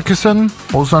Björn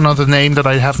Åkesson, also another name that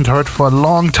I haven't heard for a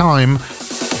long time.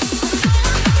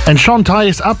 And Sean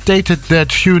Tyas updated their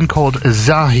tune called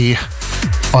Zahi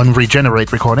on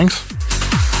Regenerate Recordings.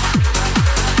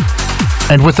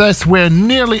 And with this, we're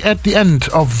nearly at the end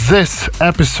of this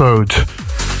episode.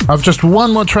 I've just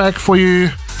one more track for you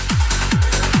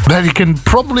that you can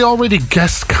probably already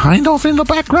guess kind of in the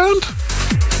background.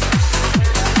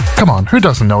 Come on, who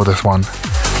doesn't know this one?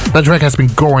 That track has been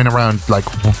going around like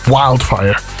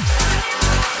wildfire.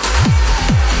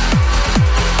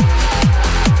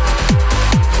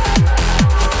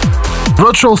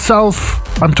 Virtual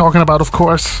Self, I'm talking about, of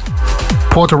course.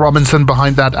 Porter Robinson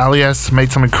behind that alias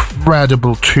made some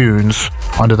incredible tunes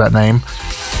under that name.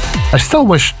 I still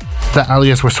wish that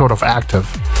alias was sort of active.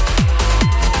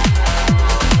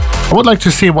 I would like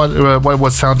to see what it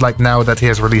would sound like now that he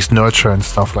has released Nurture and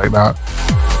stuff like that.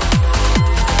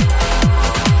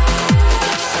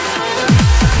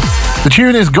 The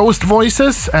tune is Ghost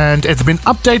Voices, and it's been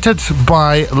updated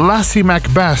by Lassie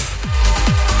Macbeth.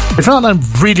 It's not a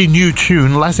really new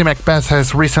tune. Lassie Macbeth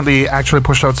has recently actually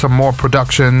pushed out some more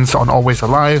productions on Always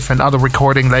Alive and other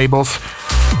recording labels.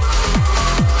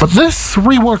 But this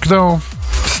rework, though,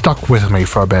 stuck with me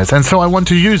for a bit, and so I want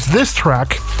to use this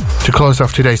track to close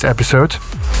off today's episode.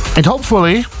 And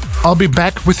hopefully, I'll be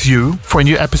back with you for a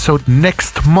new episode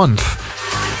next month.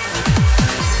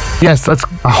 Yes, that's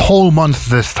a whole month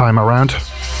this time around.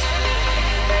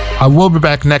 I will be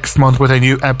back next month with a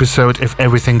new episode if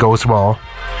everything goes well,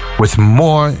 with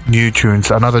more new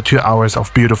tunes, another 2 hours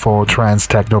of beautiful trance,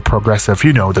 techno, progressive,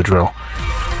 you know the drill.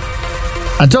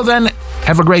 Until then,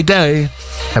 have a great day,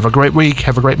 have a great week,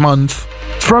 have a great month.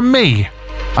 From me,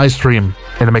 Icedream,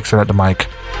 in the mix and at the mic.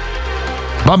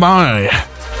 Bye-bye.